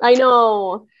somewhere. I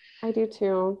know. I do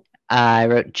too. I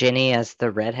wrote Ginny as the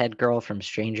redhead girl from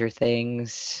Stranger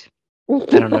Things. I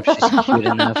don't know if she's cute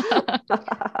enough.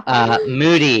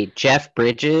 Moody, Jeff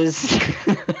Bridges.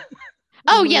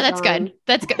 Oh yeah, that's good.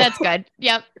 That's good. That's good.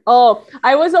 Yep. Oh,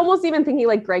 I was almost even thinking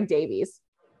like Greg Davies.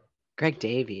 Greg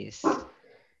Davies.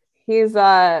 He's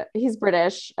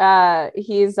British.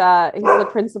 He's the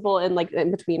principal in like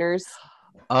In-Betweeners.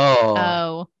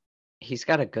 Oh. He's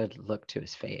got a good look to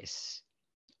his face.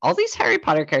 All these Harry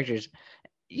Potter characters,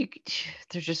 they're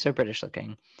just so British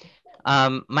looking.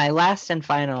 My last and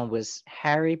final was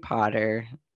Harry Potter.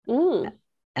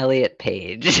 Elliot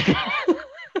Page.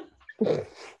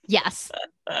 Yes.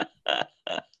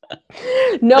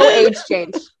 No age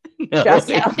change. No. Just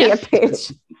Elliot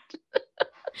Page.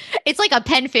 It's like a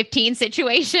Pen 15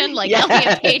 situation. Like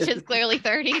Elliot Page is clearly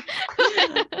 30.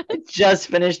 I just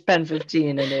finished Pen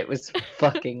 15 and it was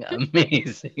fucking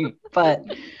amazing. But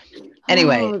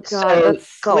anyway, so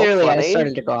clearly funny. I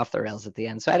started to go off the rails at the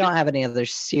end. So I don't have any other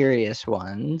serious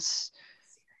ones.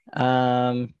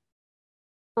 Yeah,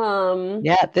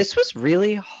 this was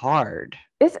really hard.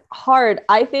 It's hard.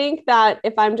 I think that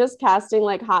if I'm just casting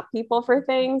like hot people for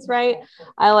things, right?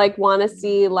 I like want to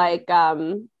see like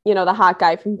the hot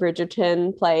guy from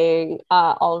Bridgerton playing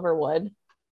Oliver Wood.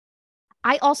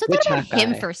 I also thought about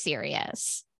him for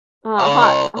Sirius.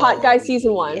 Hot guy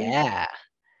season 1. Yeah.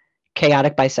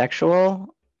 Chaotic bisexual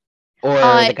or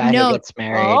the guy who gets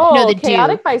married. Oh, no, the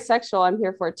chaotic Duke. Bisexual I'm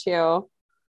here for too.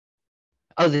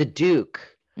 Oh, the Duke.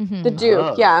 The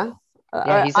Duke, yeah.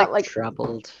 Yeah, he's like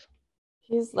troubled.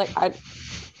 He's like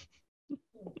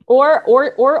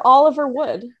or Oliver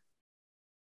Wood.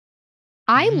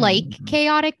 I like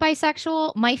chaotic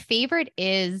bisexual. My favorite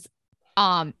is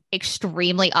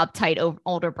extremely uptight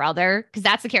older brother, because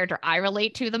that's the character I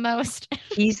relate to the most.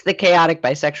 He's the chaotic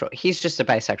bisexual. He's just a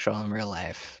bisexual in real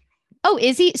life. Oh,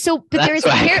 is he? So, but there's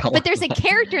a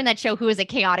character in that show who is a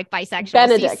chaotic bisexual.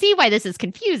 Benedict. So you see why this is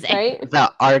confusing, right?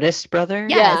 The artist brother.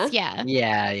 Yes,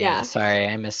 yeah. Sorry,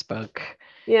 I misspoke.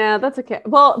 Yeah, that's okay.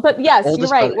 Well, but yes, you're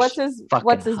right. What's his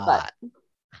butt?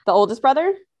 The oldest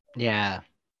brother? Yeah.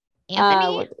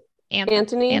 Anthony.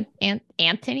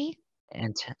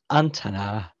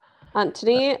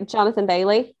 Jonathan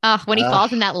Bailey. When he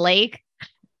falls in that lake.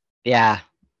 Yeah.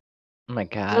 Oh my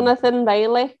God. Jonathan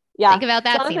Bailey. Yeah. Think about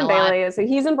that. Jonathan Bailey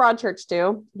he's in Broadchurch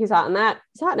too. He's hot in that.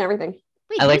 He's hot in everything.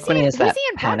 Wait, I like when he has that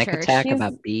panic attack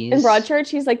about bees. In Broadchurch,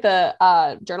 he's like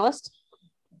the journalist.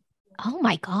 Oh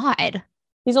my God.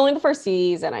 He's only the first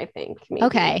season, I think. Maybe.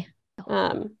 Okay.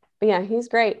 But yeah, he's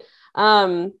great.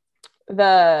 I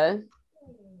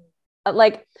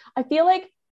feel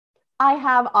like I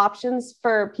have options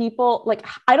for people. Like,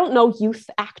 I don't know youth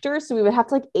actors, so we would have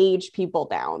to like age people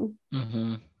down.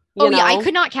 Mm-hmm. Yeah, I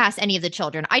could not cast any of the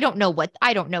children. I don't know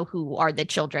who are the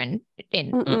children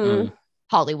in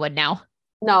Hollywood now.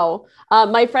 No,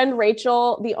 my friend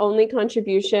Rachel, the only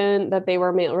contribution that they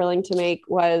were willing to make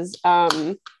was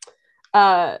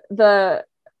the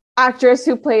actress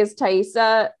who plays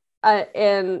Thaisa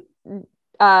in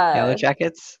Yellow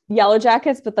Jackets,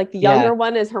 but like the younger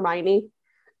one is Hermione.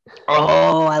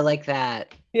 Oh, I like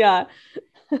that. Yeah.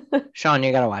 Sean,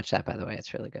 you gotta watch that, by the way.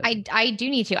 It's really good. I do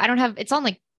need to. I don't have. It's on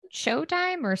like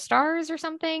Showtime or Stars or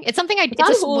something. It's something. It's on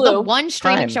just Hulu. the one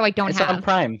streaming show I don't have. It's on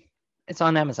Prime. It's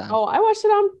on Amazon. Oh, I watched it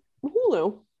on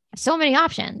Hulu. So many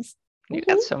options. You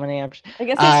got so many options. I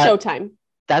guess it's Showtime.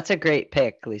 That's a great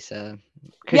pick, Lisa.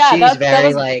 Because Yeah, she's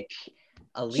very like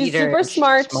a leader. She's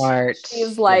super smart.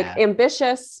 She's like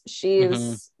ambitious.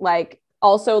 She's like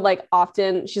also like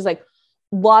often she's like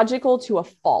logical to a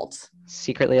fault.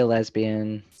 Secretly a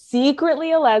lesbian.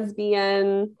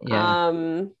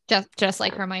 Yeah. Just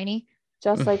like Hermione.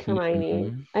 Just like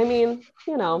Hermione. I mean,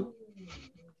 you know.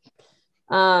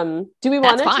 Do we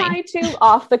want to try to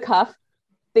off the cuff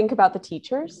think about the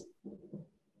teachers?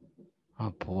 Oh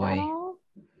boy.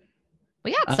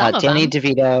 We got some of Danny them.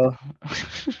 DeVito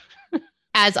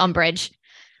as Umbridge.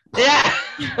 Yeah.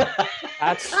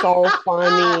 That's so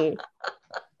funny.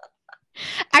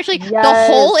 Actually, the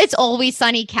whole It's Always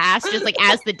Sunny cast is like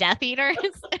as the Death Eaters.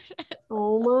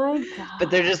 Oh my god.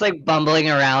 But they're just like bumbling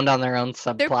around on their own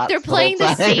subplots. They're playing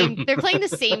the same. They're playing the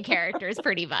same characters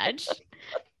pretty much.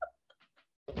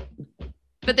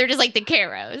 But they're just like the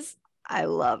Caros. I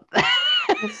love that.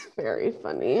 That's very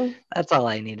funny. That's all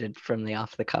I needed from the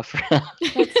off the cuff.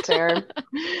 That's fair.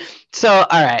 So,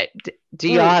 all right. Do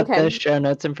you all have the show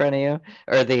notes in front of you?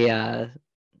 Or the,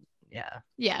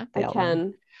 Yeah. I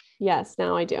can. Yes,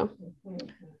 now I do.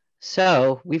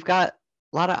 So, we've got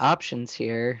a lot of options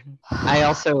here. I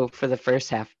also, for the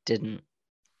first half, didn't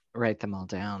write them all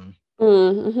down.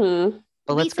 Mm-hmm.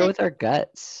 But let's go with our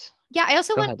guts. Yeah, I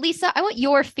also want, Lisa, I want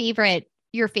your favorite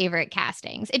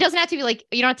castings. It doesn't have to be like,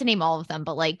 you don't have to name all of them,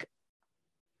 but like,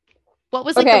 what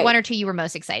was like the one or two you were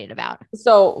most excited about?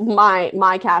 So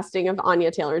my casting of Anya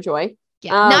Taylor-Joy.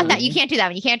 Yeah, not that. You can't do that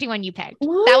one. You can't do one you picked.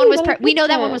 That one was, we know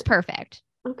that one was perfect.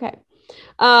 Okay.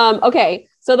 Okay.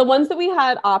 So the ones that we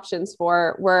had options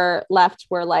for were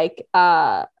like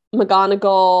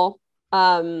McGonagall,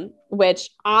 which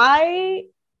I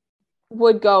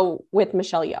would go with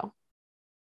Michelle Yeoh.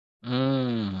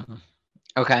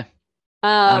 Okay.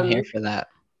 I'm here for that.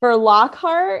 For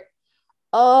Lockhart,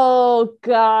 oh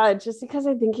god, just because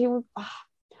I think he would.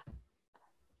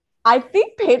 I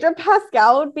think Pedro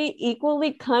Pascal would be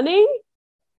equally cunning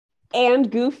and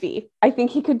goofy. I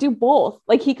think he could do both.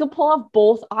 Like he could pull off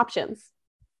both options.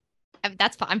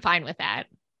 I'm fine with that.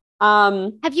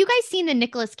 Have you guys seen the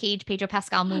Nicolas Cage Pedro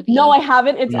Pascal movie? No, I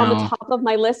haven't. It's on the top of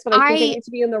my list, but I think I need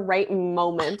to be in the right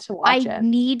moment to watch it. I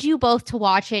need you both to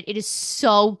watch it. It is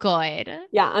so good.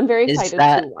 Yeah, I'm very excited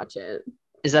to watch it.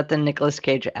 Is that the Nicolas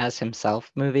Cage as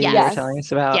himself movie you're telling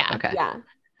us about? Yeah. Okay. Yeah.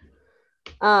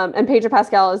 And Pedro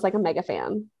Pascal is like a mega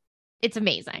fan. It's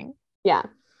amazing. Yeah.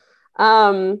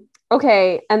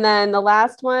 Okay. And then the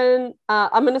last one,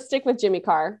 I'm going to stick with Jimmy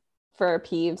Carr for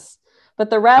Peeves, but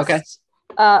the rest,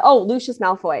 Lucius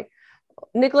Malfoy.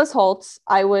 Nicholas Hoult,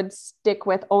 I would stick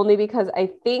with only because I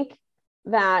think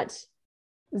that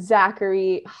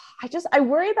Zachary, I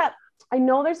worry that I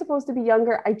know they're supposed to be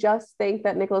younger. I just think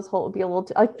that Nicholas Hoult would be a little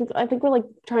too, I think we're like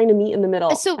trying to meet in the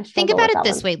middle. So think about it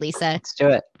this way, Lisa. Let's do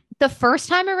it. The first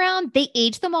time around, they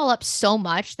aged them all up so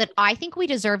much that I think we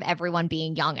deserve everyone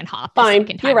being young and hot.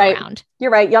 Fine, you're right.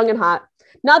 You're right, young and hot.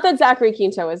 Not that Zachary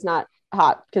Quinto is not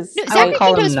hot, because I would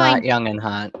call him not young and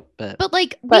hot, but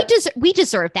we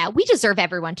deserve that. We deserve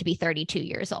everyone to be 32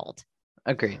 years old.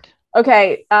 Agreed.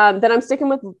 Okay, then I'm sticking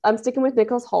with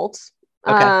Nicholas Hoult.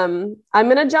 Okay. I'm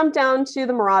gonna jump down to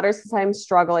the Marauders because I'm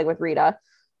struggling with Rita.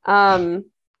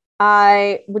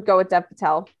 I would go with Dev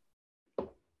Patel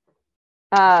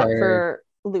for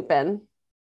Lupin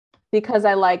because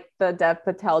I like the Dev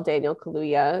Patel Daniel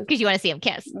Kaluuya. Because you want to see him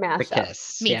kiss. The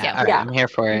kiss. Me too. All right, I'm here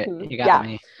for it. You got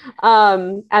me.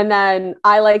 And then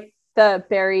I like the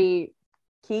Barry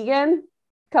Keoghan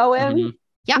Cohen. Mm-hmm.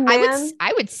 Yeah,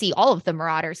 I would see all of the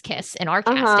Marauders kiss in our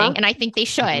casting, and I think they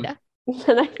should. Mm-hmm.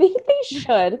 And I think they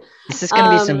should. This is going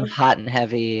to be some hot and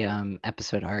heavy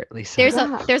episode art,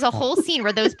 Lisa. There's a whole scene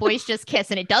where those boys just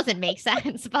kiss, and it doesn't make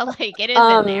sense, but like it is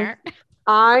in there.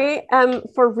 I am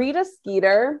for Rita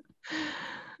Skeeter.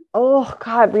 Oh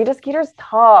God, Rita Skeeter's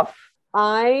tough.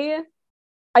 I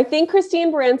think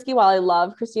Christine Baranski. While I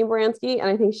love Christine Baranski, and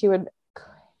I think she would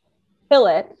kill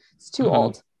it. It's too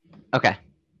old. Okay.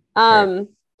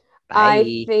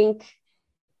 I think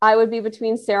I would be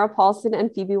between Sarah Paulson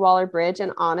and Phoebe Waller-Bridge.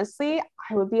 And honestly,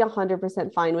 I would be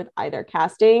 100% fine with either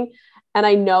casting. And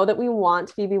I know that we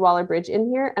want Phoebe Waller-Bridge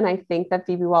in here. And I think that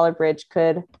Phoebe Waller-Bridge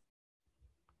could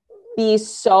be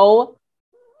so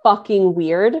fucking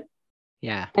weird.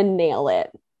 Yeah. And nail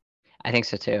it. I think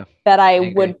so too. That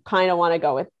I would kind of want to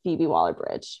go with Phoebe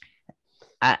Waller-Bridge.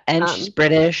 And she's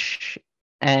British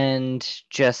and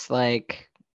just like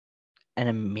an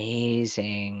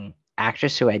amazing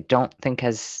actress who I don't think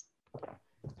has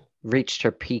reached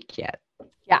her peak yet.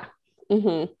 Yeah.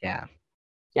 Mm-hmm. Yeah.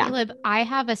 Yeah. Caleb, I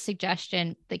have a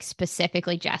suggestion, like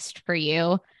specifically just for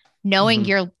you, knowing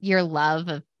your love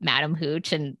of Madame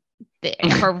Hooch and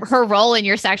her role in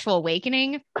your sexual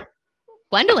awakening.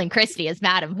 Gwendolyn Christie is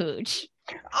Madame Hooch.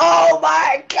 Oh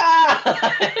my god!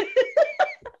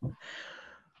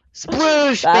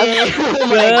 Sploosh, babe! Oh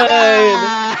my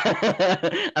god!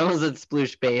 I almost said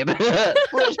sploosh, babe.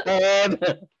 Sploosh, babe.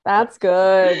 That's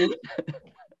good.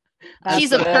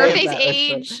 She's a perfect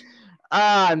age.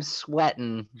 I'm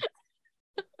sweating.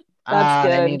 That's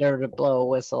good. I need her to blow a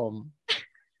whistle.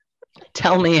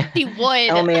 Tell me. She would.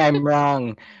 Tell me I'm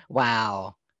wrong.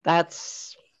 Wow.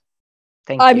 That's.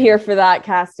 I'm here for that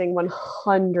casting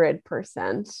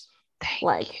 100%.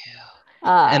 Thank you.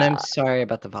 And I'm sorry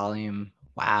about the volume.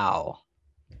 Wow.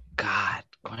 God,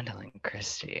 Gwendolyn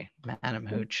Christie, Madame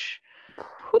Hooch.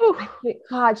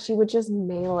 God, she would just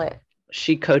nail it.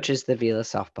 She coaches the Vila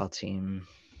softball team.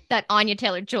 That Anya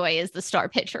Taylor-Joy is the star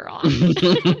pitcher on.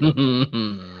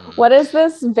 What is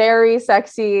this very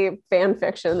sexy fan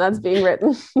fiction that's being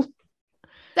written?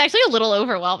 It's actually a little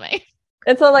overwhelming.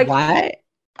 It's a like why?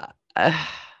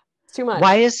 It's too much.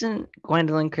 Why isn't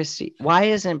Gwendolyn Christie? Why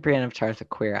isn't Brienne of Tarth a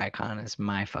queer icon? Is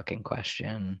my fucking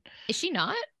question. Is she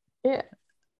not? Yeah.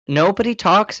 Nobody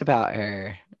talks about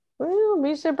her. Well,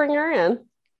 we should bring her in.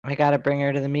 I gotta bring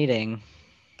her to the meeting.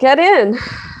 Get in.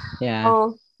 Yeah.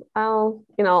 I'll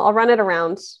run it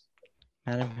around.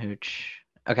 Madam Hooch.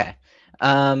 Okay.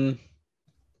 Were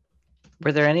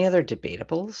there any other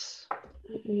debatables?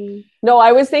 No,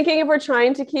 I was thinking if we're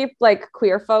trying to keep like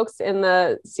queer folks in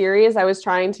the series, I was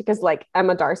trying to, because like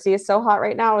Emma Darcy is so hot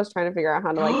right now. I was trying to figure out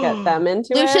how to like get them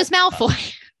into Lucius it.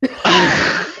 Malfoy.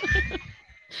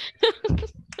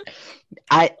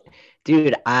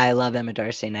 I love Emma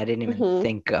Darcy, and I didn't even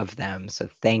think of them. So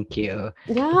thank you.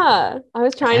 Yeah, I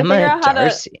was trying to figure out how to.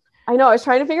 I know. I was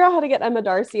trying to figure out how to get Emma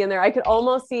Darcy in there. I could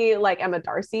almost see like Emma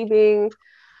Darcy being.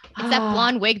 It's that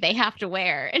blonde wig they have to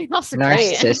wear, and also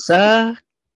Narcissa.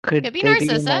 Could be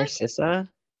Narcissa?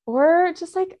 Or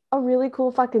just like a really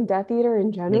cool fucking Death Eater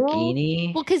in general.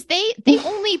 Nagini. Well, because they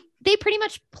pretty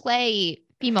much play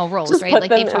female roles, just right? Like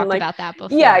they've talked about that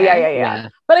before. Yeah.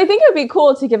 But I think it would be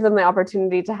cool to give them the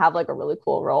opportunity to have like a really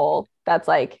cool role. That's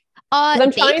like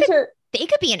they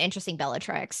could be an interesting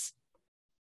Bellatrix.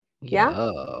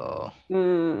 Yeah.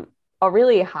 A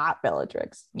really hot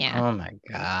Bellatrix. Yeah. Oh my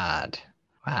god.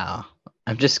 Wow.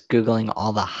 I'm just Googling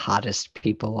all the hottest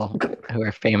people who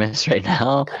are famous right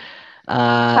now.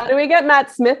 How do we get Matt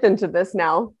Smith into this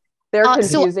now? They're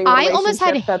confusing. So I almost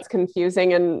had that's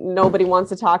confusing and nobody wants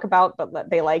to talk about, but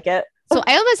they like it. So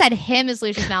I almost had him as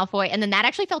Lucius Malfoy, and then that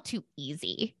actually felt too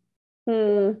easy.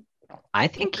 I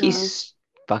think he's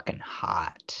fucking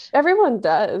hot. Everyone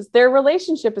does. Their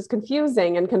relationship is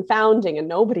confusing and confounding, and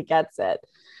nobody gets it.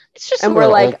 It's just and we're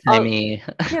like, old-timey.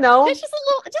 You know, it's just a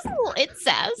little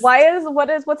incest.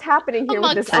 What's happening here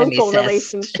with this uncle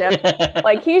relationship?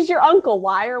 Like, he's your uncle.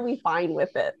 Why are we fine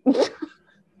with it?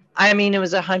 I mean, it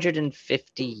was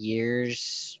 150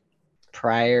 years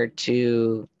prior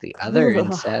to the other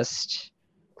incest.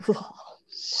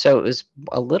 So it was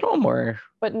a little more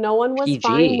But no one was PG.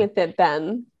 Fine with it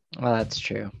then. Well, that's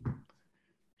true.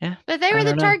 Yeah. But they were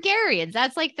the Targaryens.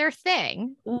 That's like their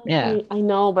thing. Yeah. I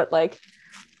know, but like,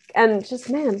 and just,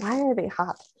 man, why are they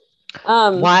hot?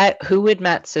 Who would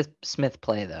Matt Smith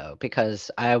play though? Because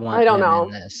I don't know.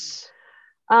 In this.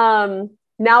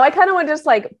 Now I kind of want to just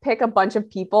like pick a bunch of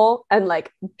people and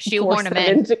like shoehorn them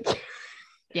in.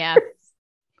 Yeah.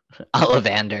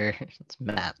 Ollivander. It's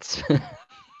Matt's.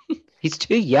 He's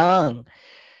too young.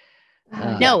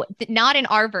 No, not in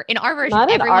our version. In our version,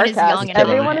 everyone is young and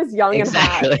everyone is young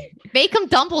exactly. And hot. Make him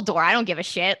Dumbledore. I don't give a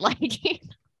shit. Like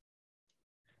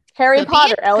Harry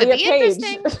Potter, Elliot Page.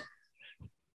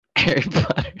 Harry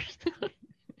Potter.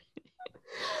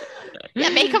 Yeah,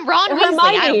 make him Ron Weasley.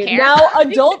 I don't care. Now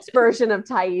adult version of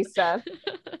Thaisa.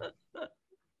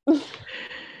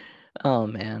 Oh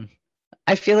man.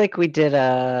 I feel like we did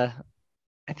a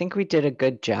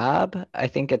good job. I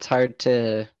think it's hard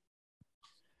to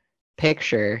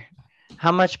picture.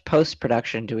 How much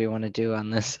post-production do we want to do on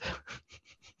this?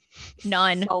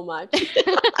 None. So much.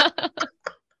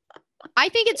 I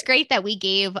think it's great that we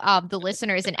gave the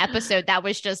listeners an episode that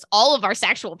was just all of our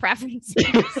sexual preferences.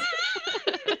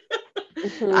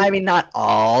 I mean, not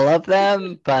all of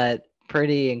them, but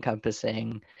pretty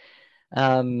encompassing.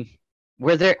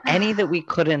 Were there any that we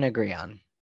couldn't agree on?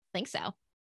 I think so.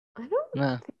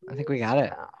 I think we got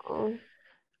it.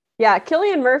 Yeah,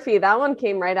 Cillian Murphy, that one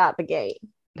came right out the gate.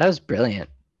 That was brilliant.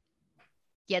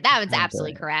 Yeah, that was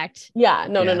absolutely correct. Yeah,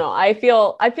 no. I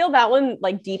feel that one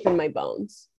like deep in my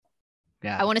bones.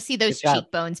 Yeah. I want to see those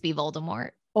cheekbones be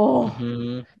Voldemort. Oh,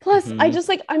 Mhm. plus I Mhm. just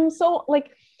like, I'm so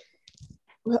like,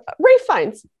 Ray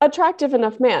Fiennes, attractive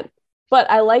enough man, but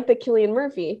I like that Cillian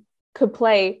Murphy could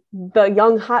play the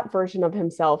young, hot version of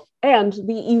himself and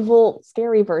the evil,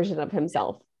 scary version of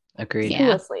himself Agreed. Yeah.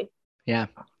 seamlessly. Yeah.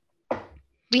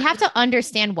 We have to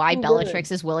understand why So Bellatrix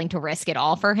good. is willing to risk it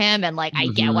all for him. And like, I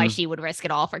get why Mhm. she would risk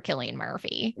it all for Cillian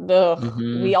Murphy. Ugh,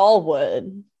 Mhm. we all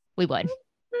would. We would.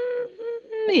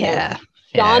 Yeah.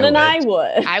 John and I would.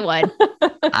 would. I would.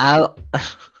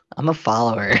 I'm a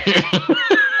follower.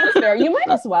 That's fair. You might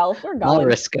as well. We're I'll going.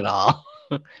 risk it all.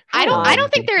 I don't on.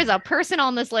 think there is a person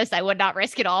on this list I would not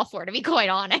risk it all for, to be quite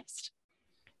honest.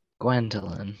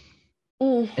 Gwendolyn.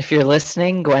 Mm. If you're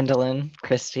listening, Gwendolyn,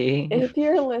 Christy, If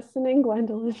you're listening,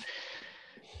 Gwendolyn.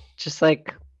 just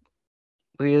like,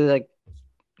 will you like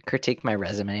critique my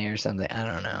resume or something? I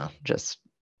don't know. Just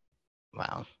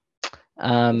wow.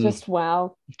 Just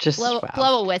wow. Wow.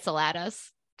 Blow a whistle at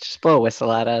us. Just blow a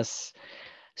whistle at us.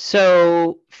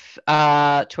 So,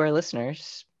 to our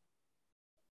listeners,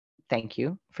 thank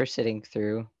you for sitting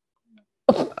through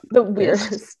The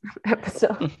weirdest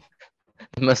episode.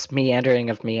 the most meandering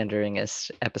of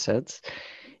meanderingest episodes.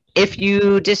 If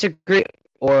you disagree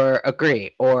or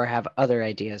agree or have other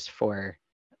ideas for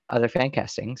other fan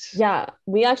castings, Yeah,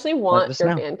 we actually want us your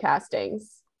know. fan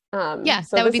castings. Yeah,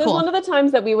 so that would this be is cool. one of the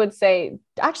times that we would say,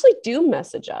 actually do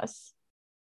message us.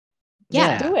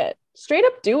 Yeah. Do it. Straight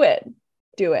up do it.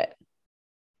 Do it.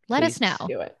 Let us Please. know.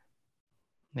 Do it.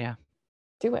 Yeah.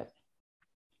 Do it.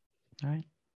 All right.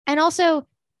 And also,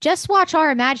 just watch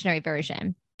our imaginary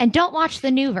version and don't watch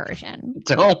the new version.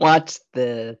 Don't watch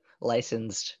the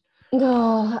licensed.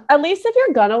 No, at least if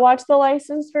you're gonna watch the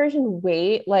licensed version,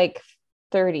 wait like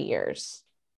 30 years.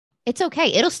 It's okay.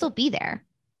 It'll still be there.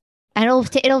 And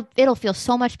it'll feel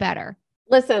so much better.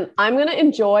 Listen, I'm gonna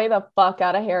enjoy the fuck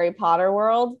out of Harry Potter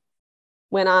world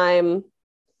when I'm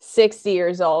 60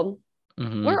 years old.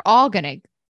 Mhm. We're all gonna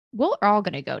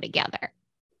go together.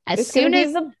 As soon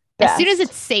as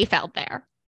it's safe out there,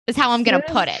 is how I'm gonna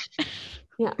put it.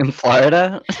 In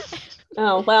Florida.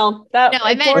 Oh well, that No,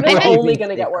 I meant- Florida's I meant- only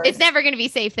gonna get worse. It's never gonna be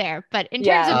safe there. But in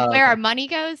Yeah. terms of Oh, where okay. our money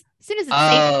goes, as soon as it's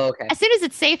safe, Okay. as soon as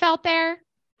it's safe out there,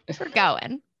 we're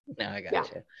going. No, I got Yeah.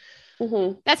 you.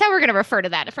 Mhm. That's how we're gonna refer to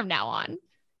that from now on.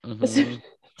 Mhm. As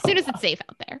soon as it's safe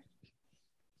out there.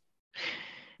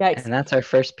 Yikes. And that's our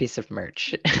first piece of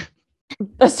merch.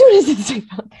 As soon as it's safe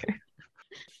out there.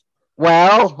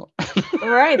 Well, All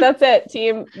right, that's it,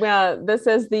 team. This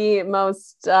is the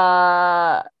most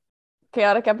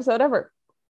chaotic episode ever.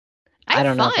 I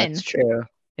don't know if fun. that's true.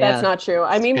 That's Yeah, not true.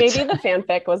 I mean, It's- maybe the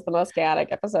fanfic was the most chaotic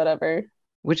episode ever.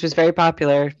 which was very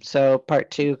popular. So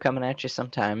part 2 coming at you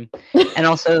sometime, and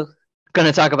also going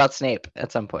to talk about Snape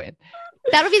at some point.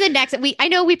 That'll be the next. I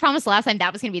know we promised last time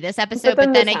that was going to be this episode,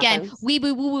 then but then this again, happens. wee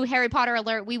woo woo woo Harry Potter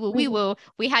alert, wee woo wee Mm-hmm. woo.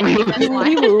 We had to get this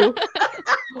one. Woo.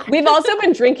 We've also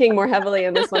been drinking more heavily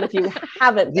in this one. If you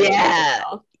haven't, been able to Yeah.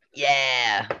 tell.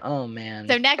 Yeah. Oh man.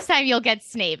 So next time you'll get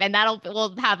Snape, and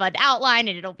we'll have an outline,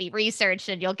 and it'll be researched,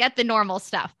 and you'll get the normal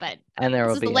stuff. But and there this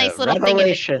will is be the nice little thing in it.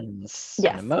 revelations,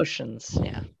 Yes. and emotions.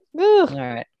 Yeah. Ugh. All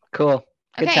right. Cool.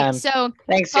 Good okay, time. so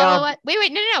Thanks, follow y'all. us.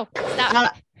 Wait, no,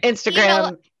 stop.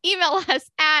 Instagram. Email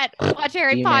us at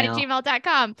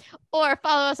watchharrypod@gmail.com or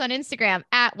follow us on Instagram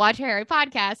at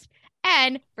watchharrypodcast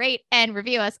and rate and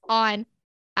review us on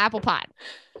Apple Pod.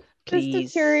 Just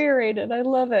Please. deteriorated. I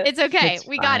love it. It's okay. It's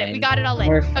We got it. We fine. got it all in.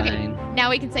 We're Okay, fine. now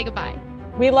we can say goodbye.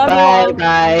 We love you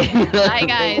Bye. all. Bye. Bye,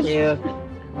 guys. Thank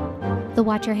you. The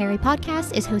Watch Your Harry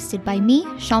podcast is hosted by me,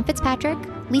 Sean Fitzpatrick,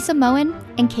 Lisa Moen,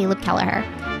 and Caleb Kelleher.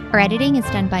 Our editing is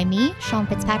done by me, Sean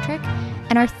Fitzpatrick,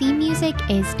 and our theme music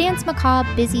is Dance Macabre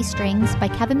Busy Strings by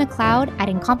Kevin MacLeod at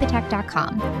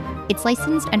Incompetech.com. It's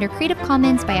licensed under Creative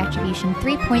Commons by Attribution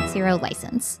 3.0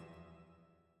 license.